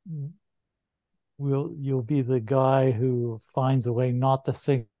 hopefully you'll be the guy who finds a way not to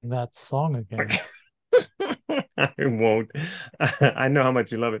sing that song again. I won't. I know how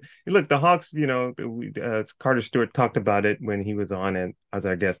much you love it. Look, the Hawks, Carter Stewart talked about it when he was on and as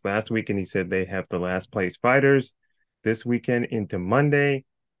our guest last week, and he said they have the last place fighters this weekend into Monday,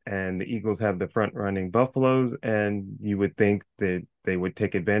 and the Eagles have the front running Buffaloes, and you would think that they would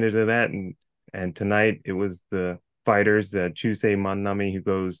take advantage of that. And tonight it was the fighters, Chusei Manami, who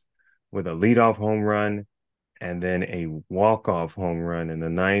goes with a leadoff home run and then a walk-off home run in the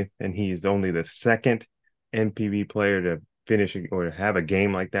ninth. And he's only the second NPB player to finish or to have a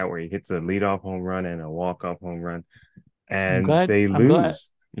game like that where he hits a leadoff home run and a walk-off home run, I'm and glad they I'm glad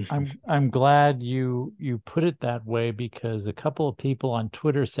lose. I'm glad you put it that way because a couple of people on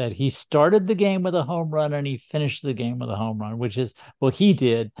Twitter said he started the game with a home run and he finished the game with a home run, which is well he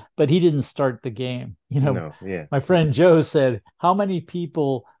did, but he didn't start the game. No, yeah. My friend Joe said, "How many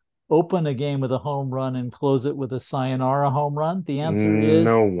people open a game with a home run and close it with a sayonara home run?" The answer is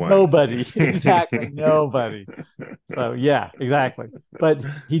No one. nobody. Exactly, nobody. So yeah, exactly. But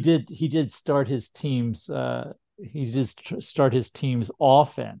he did start his team's start his team's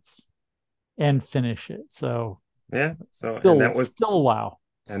offense and finish it. So Yeah. So, and still that was, still wow.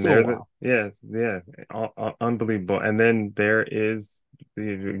 and Still they're the, wow. yes, yeah, unbelievable. And then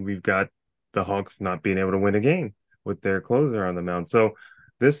we've got the Hawks not being able to win a game with their closer on the mound. So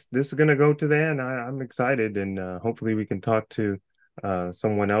this is going to go to the end. I'm excited, and hopefully we can talk to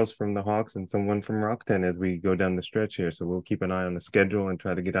someone else from the Hawks and someone from Rockton as we go down the stretch here. So we'll keep an eye on the schedule and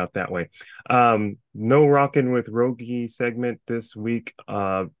try to get out that way. No rocking with Roki segment this week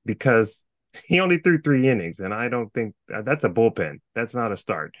because he only threw 3 innings, and I don't think that's a bullpen. That's not a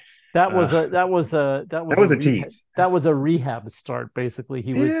start. That Uh, was a that was a that that was a was a rehab tease. that was a rehab start basically.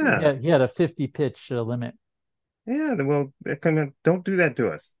 Yeah, He had a 50 pitch limit. yeah. Well, don't do that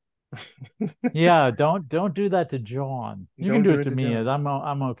to us. Yeah, don't do that to John. You can Don't do do it it to to me. John.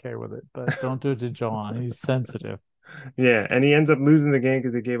 I'm okay with it, but don't do it to John. He's sensitive. Yeah, and he ends up losing the game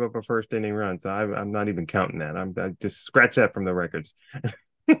because he gave up a first inning run. So I'm not even counting that. I just scratch that from the records.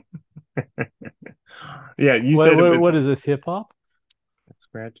 Yeah, you said it was What is this hip hop?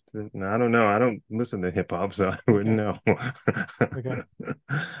 scratch. No, I don't know. I don't listen to hip hop, so I wouldn't Okay. know. Okay.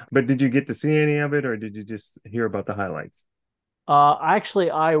 But did you get to see any of it, or did you just hear about the highlights? Actually,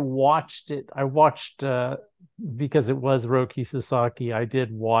 I watched it. I watched because it was Roki Sasaki. I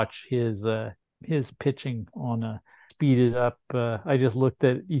did watch his pitching on a speeded up. I just looked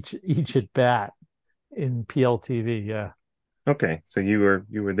at each at bat in PLTV. Yeah, Okay, so you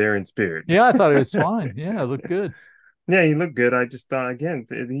were there in spirit. yeah. I thought it was fine. Yeah, it looked good. Yeah, he looked good. I just thought again,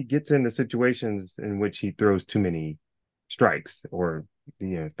 he gets into situations in which he throws too many strikes, or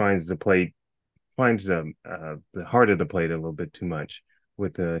finds the heart of the plate a little bit too much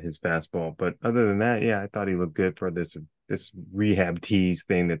with his fastball. But other than that, yeah, I thought he looked good for this rehab tease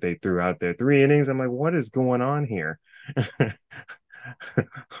thing that they threw out there. 3 innings. I'm like, what is going on here?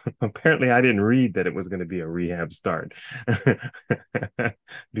 Apparently, I didn't read that it was going to be a rehab start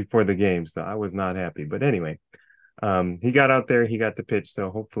before the game, so I was not happy. But anyway, he got out there, he got to pitch, so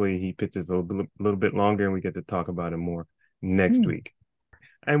hopefully he pitches a little bit longer, and we get to talk about him more next Hmm. week.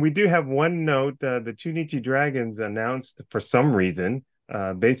 And we do have one note. The Chunichi Dragons announced for some reason,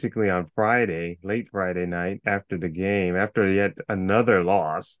 basically on Friday, late Friday night after the game, after yet another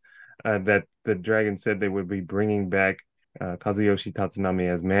loss, that the Dragons said they would be bringing back Kazuyoshi Tatsunami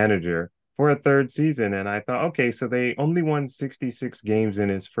as manager for a third season. And I thought, okay, so they only won 66 games in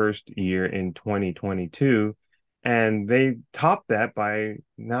his first year in 2022. And they topped that by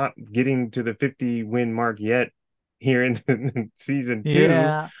not getting to the 50 win mark yet here in season two,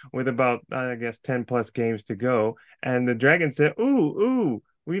 Yeah, with about I guess 10 plus games to go. And the Dragons said, ooh,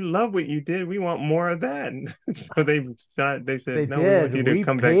 we love what you did. We want more of that. So they they said, no, we want did. you to We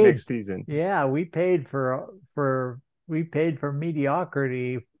come back paid. next season. Yeah, we paid for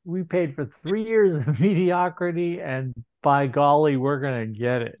mediocrity. We paid for 3 years of mediocrity, and by golly, we're gonna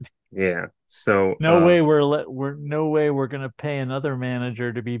get it. Yeah. So We're no way we're gonna pay another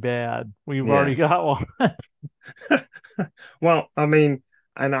manager to be bad. We've yeah. already got one. Well, I mean,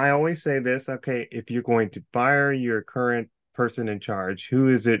 and I always say this, okay, if you're going to fire your current person in charge, who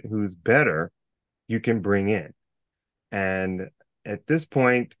is it who's better you can bring in? And at this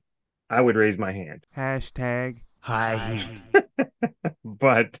point, I would raise my hand. Hashtag high heat.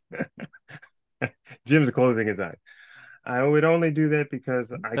 But Jim's closing his eye. I would only do that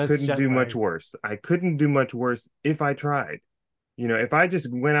because I That's couldn't jet do much lag. worse. I couldn't do much worse if I tried. If I just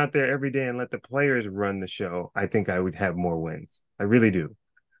went out there every day and let the players run the show, I think I would have more wins. I really do.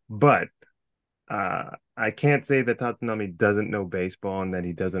 But I can't say that Tatsunami doesn't know baseball and that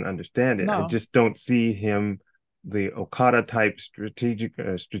he doesn't understand it. I No. just don't see him the Okada type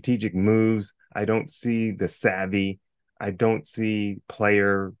strategic moves. I don't see the savvy. I don't see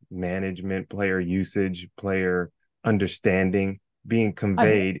player management, player usage, player understanding being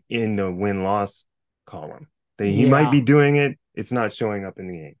conveyed in the win-loss column. He might be doing it. It's not showing up in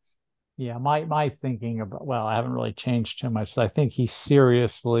the games. Yeah, my thinking about, well, I haven't really changed too much. So I think he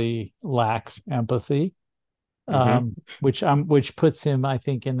seriously lacks empathy, which puts him, I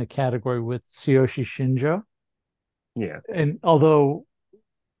think, in the category with Tsuyoshi Shinjo. Yeah. And although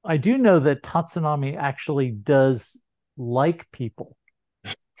I do know that Tatsunami actually does like people.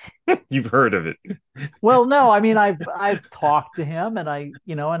 You've heard of it. Well, no, I mean I've talked to him and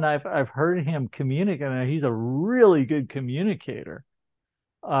I've heard him communicate. I mean, he's a really good communicator.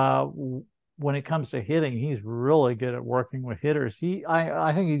 When it comes to hitting, he's really good at working with hitters.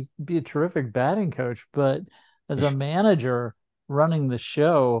 I think he's be a terrific batting coach, but as a manager running the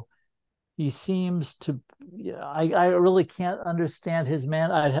show, he seems to. I really can't understand his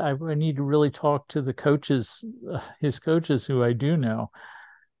man. I need to really talk to the coaches, his coaches, who I do know.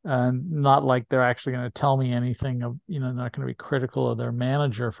 Not like they're actually going to tell me anything of, not going to be critical of their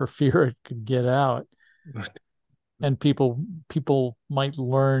manager for fear it could get out. And people might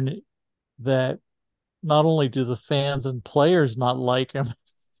learn that not only do the fans and players not like him,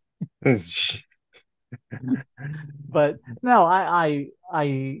 but no, I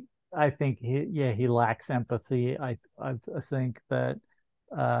think he lacks empathy. I think that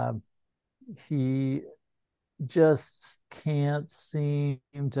he just can't seem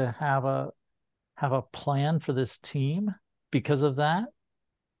to have a plan for this team because of that.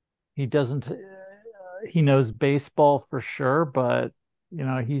 He doesn't. He knows baseball for sure, but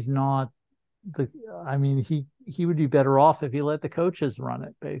he's not the. I mean, he would be better off if he let the coaches run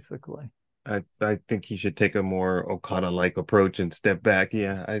it, basically. I think he should take a more Okada-like approach and step back.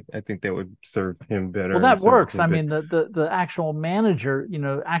 Yeah, I think that would serve him better. Well, that works. I mean, the actual manager,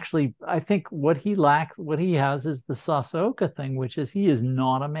 actually, I think what he has is the Sasoka thing, which is he is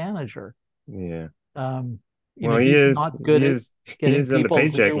not a manager. Yeah. Well, he's not good at getting people in the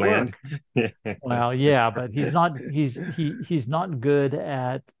paycheck land. Well, yeah, but he's not good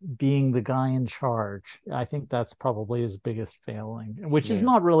at being the guy in charge. I think that's probably his biggest failing, which is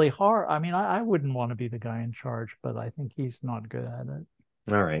not really hard. I mean, I wouldn't want to be the guy in charge, but I think he's not good at it.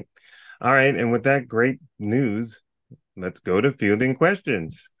 All right. And with that great news, let's go to fielding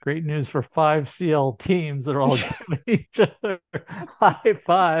questions. Great news for 5 CL teams that are all giving each other high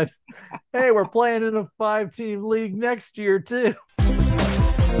fives. Hey, we're playing in a 5-team league next year, too.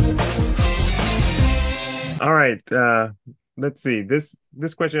 All right. Let's see. This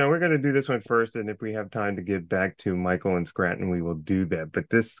question, we're going to do this one first, and if we have time to get back to Michael and Scranton, we will do that. But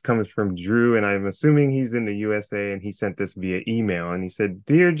this comes from Drew, and I'm assuming he's in the USA, and he sent this via email, and he said,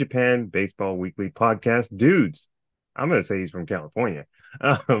 "Dear Japan Baseball Weekly Podcast dudes," I'm going to say he's from California.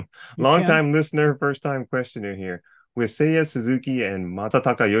 Long-time listener, first-time questioner here. With Seiya Suzuki and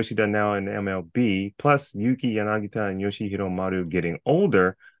Masataka Yoshida now in MLB, plus Yuki Yanagita and Yoshihiro Maru getting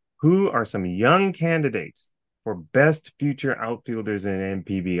older, who are some young candidates for best future outfielders in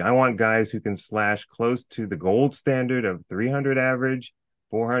NPB? I want guys who can slash close to the gold standard of 300 average,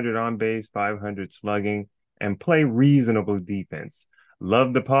 400 on base, 500 slugging, and play reasonable defense.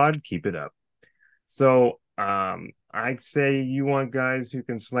 Love the pod. Keep it up. So, I'd say you want guys who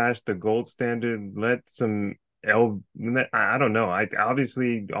can slash the gold standard. Let some I don't know.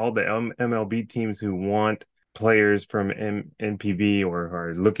 Obviously all the MLB teams who want players from NPB or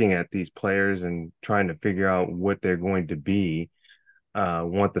are looking at these players and trying to figure out what they're going to be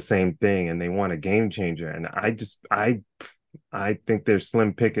want the same thing, and they want a game changer. And I think there's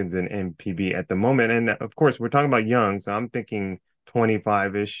slim pickings in NPB at the moment. And of course, we're talking about young, so I'm thinking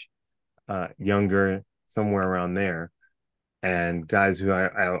 25-ish, younger, somewhere around there. And guys who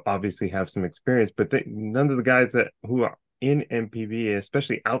I obviously have some experience, but none of the guys who are in NPB,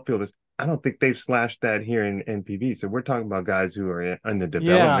 especially outfielders, I don't think they've slashed that here in NPB. So we're talking about guys who are in the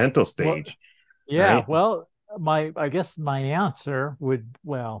developmental stage. Right? Well, I guess my answer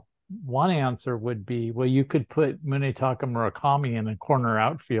one answer would be, well, you could put Munetaka Murakami in a corner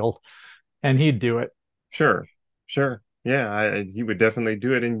outfield and he'd do it. Sure. Yeah, he would definitely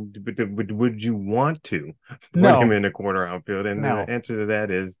do it. And would you want to put him in a corner outfield? And the answer to that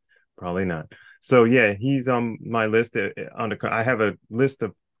is probably not. So yeah, he's on my list. I have a list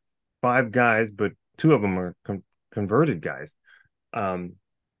of 5 guys, but 2 of them are converted guys.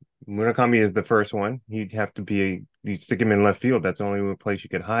 Murakami is the first one. He'd have to you stick him in left field. That's the only place you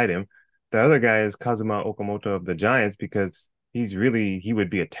could hide him. The other guy is Kazuma Okamoto of the Giants, because he would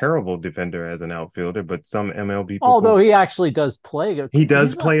be a terrible defender as an outfielder, but some MLB people, although he actually does play, he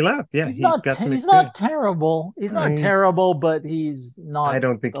does play left. Yeah, he's got some he's experience. not terrible. He's not terrible, but he's I not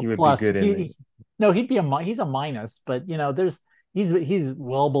don't think a he would be plus. good No, he's a minus, but he's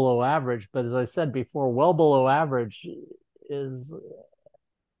well below average. But as I said before, well below average is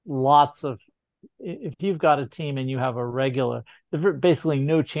lots of. If you've got a team and you have a regular, basically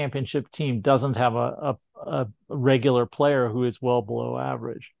no championship team doesn't have a regular player who is well below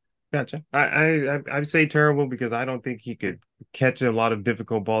average. Gotcha. I say terrible because I don't think he could catch a lot of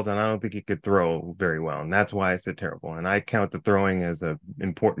difficult balls, and I don't think he could throw very well, and that's why I said terrible. And I count the throwing as an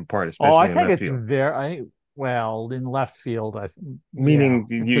important part, especially in left field. Well, in left field, Meaning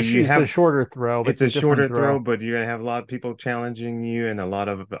you have a shorter throw. It's a shorter throw, but you're gonna have a lot of people challenging you and a lot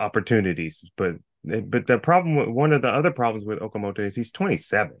of opportunities. But the problem, one of the other problems with Okamoto is he's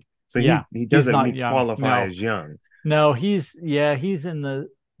 27, so he doesn't qualify as young. No, he's in the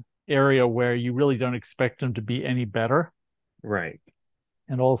area where you really don't expect him to be any better. Right.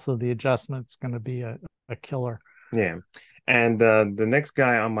 And also the adjustment's going to be a killer. Yeah. And the next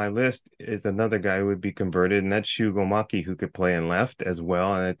guy on my list is another guy who would be converted, and that's Shugo Maki, who could play in left as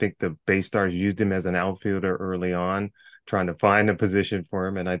well. And I think the Bay Stars used him as an outfielder early on, trying to find a position for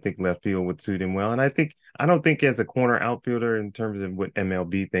him. And I think left field would suit him well. And I don't think as a corner outfielder in terms of what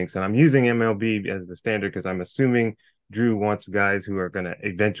MLB thinks. And I'm using MLB as the standard because I'm assuming Drew wants guys who are going to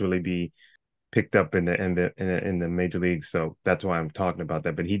eventually be picked up in the major leagues. So that's why I'm talking about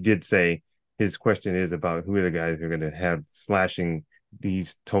that. But he did say his question is about who are the guys who are going to have slashing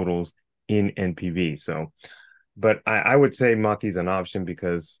these totals in NPB. So, but I would say Maki's an option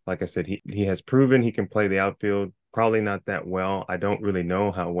because, like I said, he has proven he can play the outfield. Probably not that well. I don't really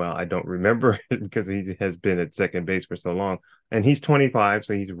know how well. I don't remember because he has been at second base for so long. And he's 25,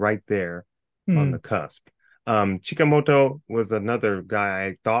 so he's right there on the cusp. Chikamoto was another guy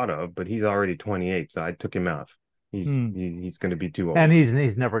I thought of, but he's already 28, so I took him off. He's going to be too old, and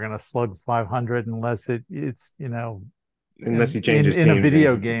he's never going to slug 500 unless it's unless he changes in teams a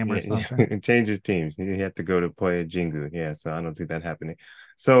video game or something. Changes teams. He have to go to play at Jingu. Yeah, so I don't see that happening.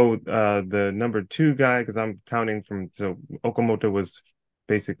 So the number 2 guy, because I'm counting from, so Okamoto was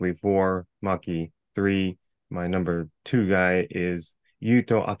basically 4, Maki 3. My number 2 guy is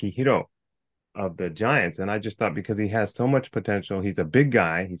Yuto Akihiro of the Giants. And I just thought because he has so much potential, he's a big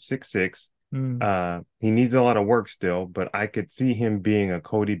guy, he's 6'6". He needs a lot of work still, but I could see him being a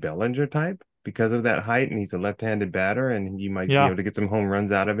Cody Bellinger type because of that height, and he's a left-handed batter, and you might be able to get some home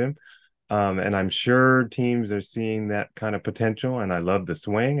runs out of him. And I'm sure teams are seeing that kind of potential, and I love the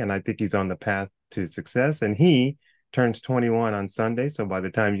swing, and I think he's on the path to success. And he turns 21 on Sunday, so by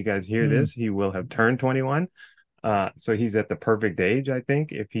the time you guys hear this, he will have turned 21. So he's at the perfect age, I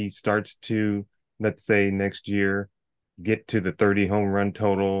think, if he starts to, let's say next year, get to the 30 home run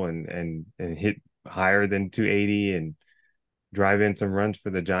total and hit higher than 280 and drive in some runs for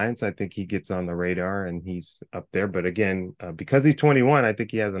the Giants. I think he gets on the radar and he's up there. But again, because he's 21, I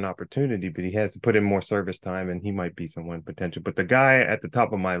think he has an opportunity, but he has to put in more service time and he might be someone potential. But the guy at the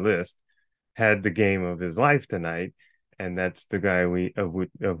top of my list had the game of his life tonight. And that's the guy of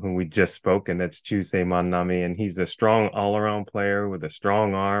whom we just spoke, and that's Chusei Manami. And he's a strong all-around player with a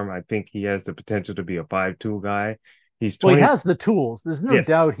strong arm. I think he has the potential to be a 5-tool guy. He's 20. Well, he has the tools. There's no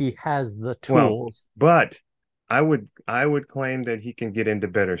doubt he has the tools. Well, but I would claim that he can get into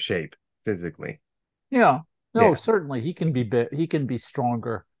better shape physically. Yeah. No, certainly he can be he can be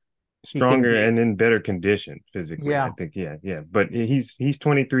stronger. And in better condition physically. Yeah. I think, yeah. But he's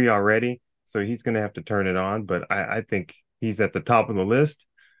 23 already. So he's going to have to turn it on, but I think he's at the top of the list.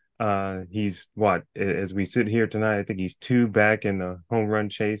 He's as we sit here tonight, I think he's 2 back in the home run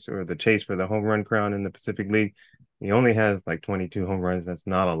chase or the chase for the home run crown in the Pacific League. He only has like 22 home runs. That's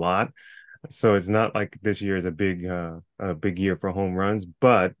not a lot. So it's not like this year is a big year for home runs,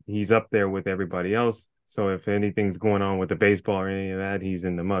 but he's up there with everybody else. So if anything's going on with the baseball or any of that, he's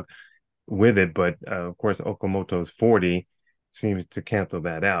in the muck with it. But of course, Okamoto's 40. Seems to cancel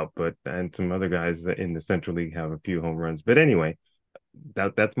that out, and some other guys in the Central League have a few home runs. But anyway,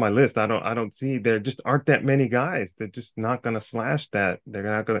 that's my list. I don't see, there just aren't that many guys. They're just not going to slash that. They're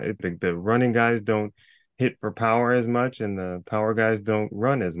not going to, the running guys don't hit for power as much, and the power guys don't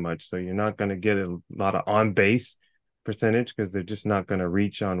run as much. So you're not going to get a lot of on base percentage because they're just not going to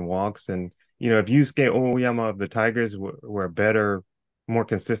reach on walks. And if Yusuke Oyama of the Tigers were a better, more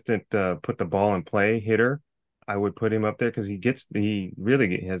consistent put the ball in play hitter, I would put him up there because he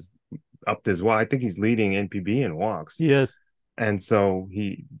really has upped his walk. I think he's leading NPB in walks. Yes. And so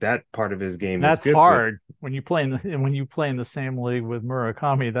that part of his game is good. That's hard. When you play in the same league with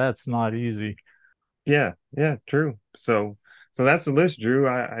Murakami, that's not easy. Yeah, true. So So that's the list, Drew.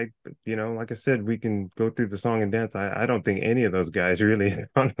 Like I said, we can go through the song and dance. I don't think any of those guys really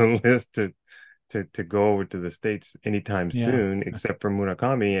on the list to go over to the States anytime soon, except for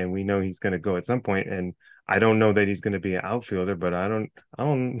Murakami, and we know he's going to go at some point. And I don't know that he's going to be an outfielder, but I don't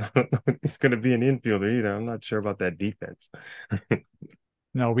know if he's going to be an infielder either. I'm not sure about that defense.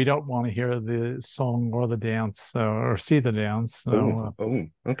 No, we don't want to hear the song or the dance or see the dance. So,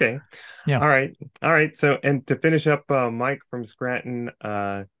 okay. Yeah. All right. So, and to finish up, Mike from Scranton,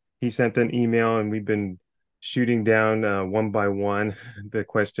 he sent an email, and we've been shooting down one by one the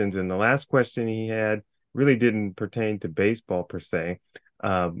questions. And the last question he had really didn't pertain to baseball per se.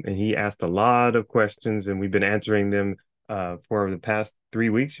 And he asked a lot of questions, and we've been answering them for the past 3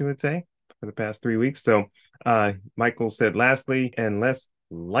 weeks, you would say, for the past 3 weeks. So, Michael said, lastly, and less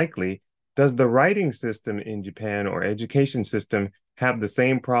likely, does the writing system in Japan or education system have the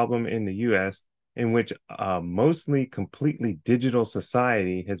same problem in the US, in which a mostly completely digital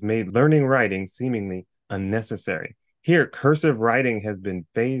society has made learning writing seemingly unnecessary? Here, cursive writing has been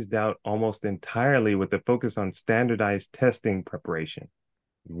phased out almost entirely with the focus on standardized testing preparation.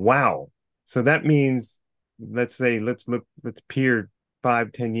 Wow. So that means, let's peer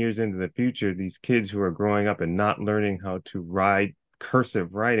 5-10 years into the future, these kids who are growing up and not learning how to write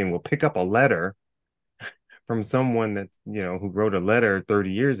cursive writing will pick up a letter from someone that's, who wrote a letter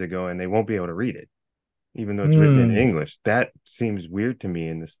 30 years ago, and they won't be able to read it, even though it's written in English. That seems weird to me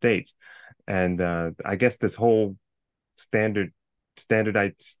in the States. And I guess this whole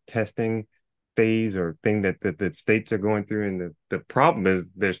standardized testing phase or thing that states are going through, and the problem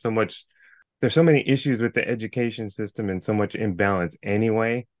is there's so many issues with the education system and so much imbalance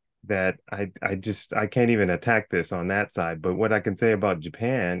anyway, that I can't even attack this on that side. But what I can say about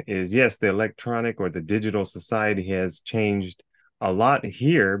Japan is, yes, the electronic or the digital society has changed a lot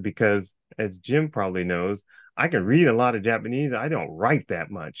here, because, as Jim probably knows, I can read a lot of Japanese. I don't write that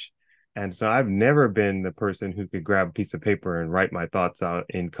much. And so I've never been the person who could grab a piece of paper and write my thoughts out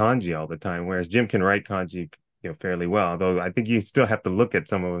in kanji all the time, whereas Jim can write kanji fairly well, although I think you still have to look at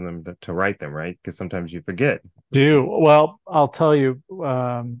some of them to write them, right? Because sometimes you forget. Well, I'll tell you,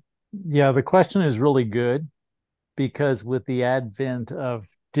 the question is really good, because with the advent of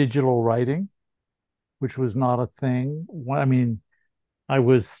digital writing, which was not a thing, I mean, I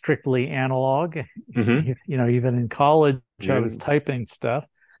was strictly analog. Even in college, I was typing stuff.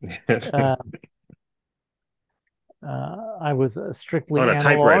 I was strictly on a analog.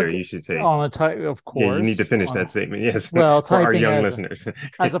 Typewriter, you should say. On a type, of course. Yeah, you need to finish that statement. Yes. Well, for our young listeners,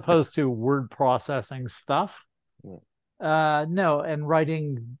 as opposed to word processing stuff. No, and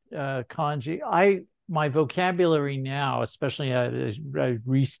writing kanji. My vocabulary now, especially I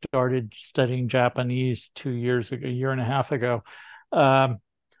restarted studying Japanese 2 years ago, a year and a half ago.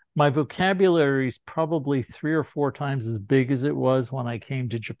 My vocabulary is probably 3 or 4 times as big as it was when I came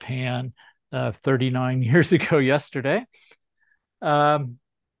to Japan 39 years ago yesterday. But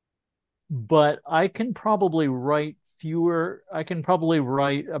I can probably write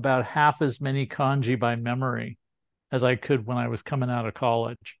about half as many kanji by memory as I could when I was coming out of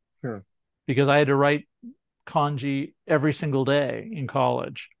college. Sure. Because I had to write kanji every single day in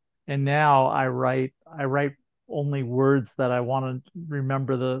college. And now I write only words that I want to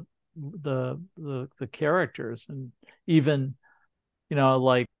remember the characters, and even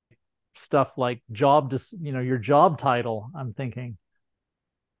like stuff like your job title. I'm thinking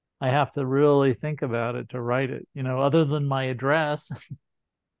I have to really think about it to write it. Other than my address,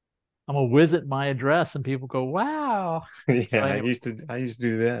 I'm a whiz at my address, and people go, "Wow." Yeah, so I used to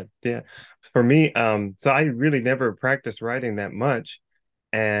do that. Yeah, for me, so I really never practiced writing that much.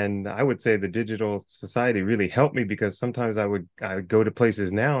 And I would say the digital society really helped me, because sometimes I would go to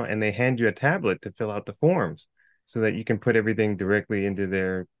places now and they hand you a tablet to fill out the forms so that you can put everything directly into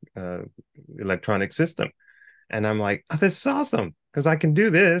their electronic system. And I'm like, oh, this is awesome, because I can do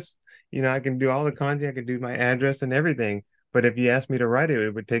this. I can do all the kanji, I can do my address and everything. But if you asked me to write it,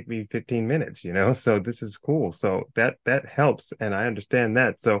 it would take me 15 minutes, so this is cool. So that helps. And I understand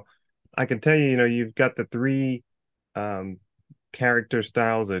that. So I can tell you, you've got the 3 character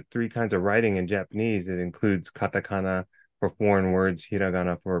styles, or 3 kinds of writing in Japanese. It includes katakana for foreign words,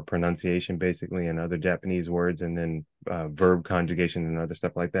 hiragana for pronunciation, basically, and other Japanese words, and then verb conjugation and other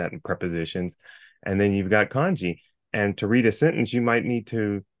stuff like that, and prepositions. And then you've got kanji. And to read a sentence, you might need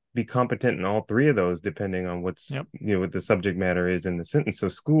to be competent in all 3 of those, depending on what the subject matter is in the sentence. So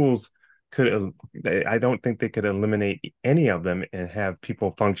schools I don't think they could eliminate any of them and have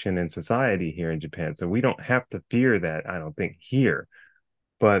people function in society here in Japan. So we don't have to fear that, I don't think, here.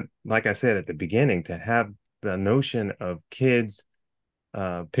 But like I said at the beginning, to have the notion of kids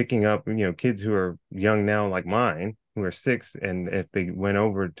picking up, kids who are young now like mine, who are 6, and if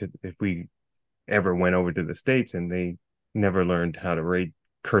we ever went over to the States and they never learned how to read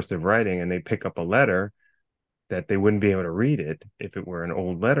cursive writing, and they pick up a letter, that they wouldn't be able to read it if it were an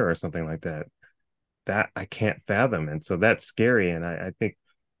old letter or something like that. That I can't fathom. And so that's scary. And I think,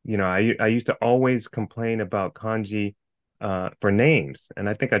 I used to always complain about kanji for names. And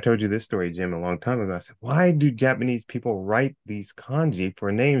I think I told you this story, Jim, a long time ago. I said, why do Japanese people write these kanji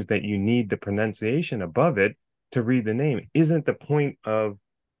for names that you need the pronunciation above it to read the name? Isn't the point of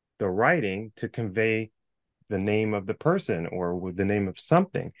the writing to convey the name of the person or with the name of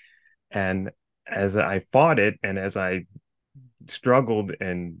something? And as I fought it, and as I struggled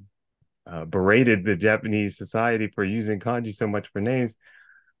and berated the Japanese society for using kanji so much for names,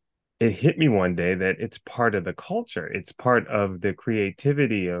 it hit me one day that it's part of the culture. It's part of the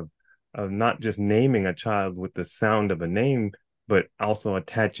creativity of not just naming a child with the sound of a name, but also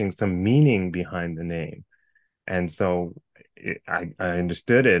attaching some meaning behind the name. And so I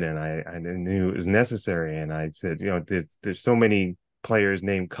understood it, and I knew it was necessary. And I said, there's so many players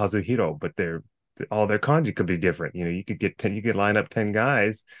named Kazuhiro, but all their kanji could be different. You could line up 10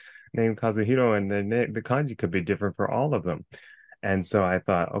 guys named Kazuhiro, and the kanji could be different for all of them. And so I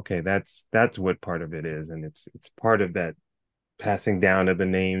thought, okay, that's what part of it is, and it's part of that passing down of the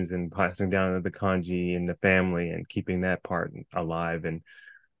names and passing down of the kanji in the family and keeping that part alive. And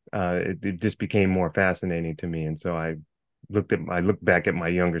it just became more fascinating to me. And so I looked back at my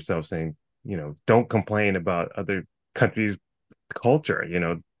younger self saying, don't complain about other countries' culture,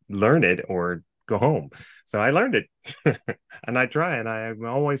 learn it or go home. So I learned it and I try, and I'm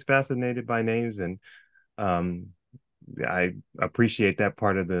always fascinated by names, and I appreciate that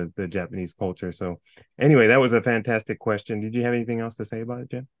part of the Japanese culture. So anyway, that was a fantastic question. Did you have anything else to say about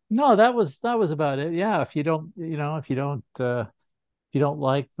it, Jim? No, that was about it. Yeah. If you don't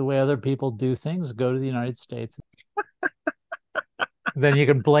like the way other people do things, go to the United States. Then you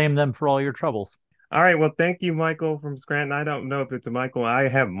can blame them for all your troubles. All right. Well, thank you, Michael from Scranton. I don't know if it's a Michael. I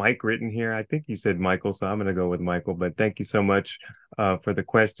have Mike written here. I think you said Michael, so I'm going to go with Michael. But thank you so much for the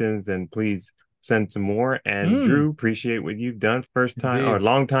questions, and please send some more. And Drew, appreciate what you've done first time or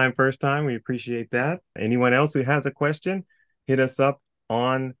long time first time. We appreciate that. Anyone else who has a question, hit us up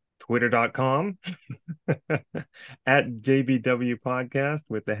on twitter.com at JBW Podcast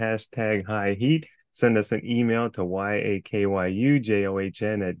with the hashtag HighHeat. Send us an email to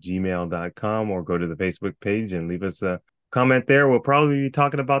yakyujohn@gmail.com, or go to the Facebook page and leave us a comment there. We'll probably be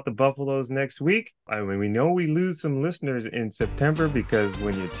talking about the Buffaloes next week. I mean, we know we lose some listeners in September because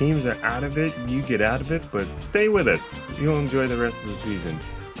when your teams are out of it, you get out of it, but stay with us. You'll enjoy the rest of the season.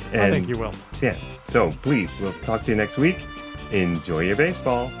 And, I think you will. Yeah. So please, we'll talk to you next week. Enjoy your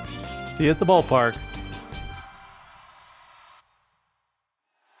baseball. See you at the ballparks.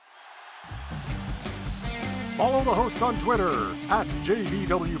 Follow the hosts on Twitter at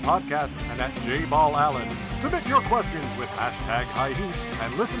JBW Podcast and at JBallAllen. Submit your questions with hashtag HighHeat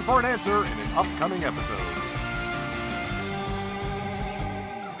and listen for an answer in an upcoming episode.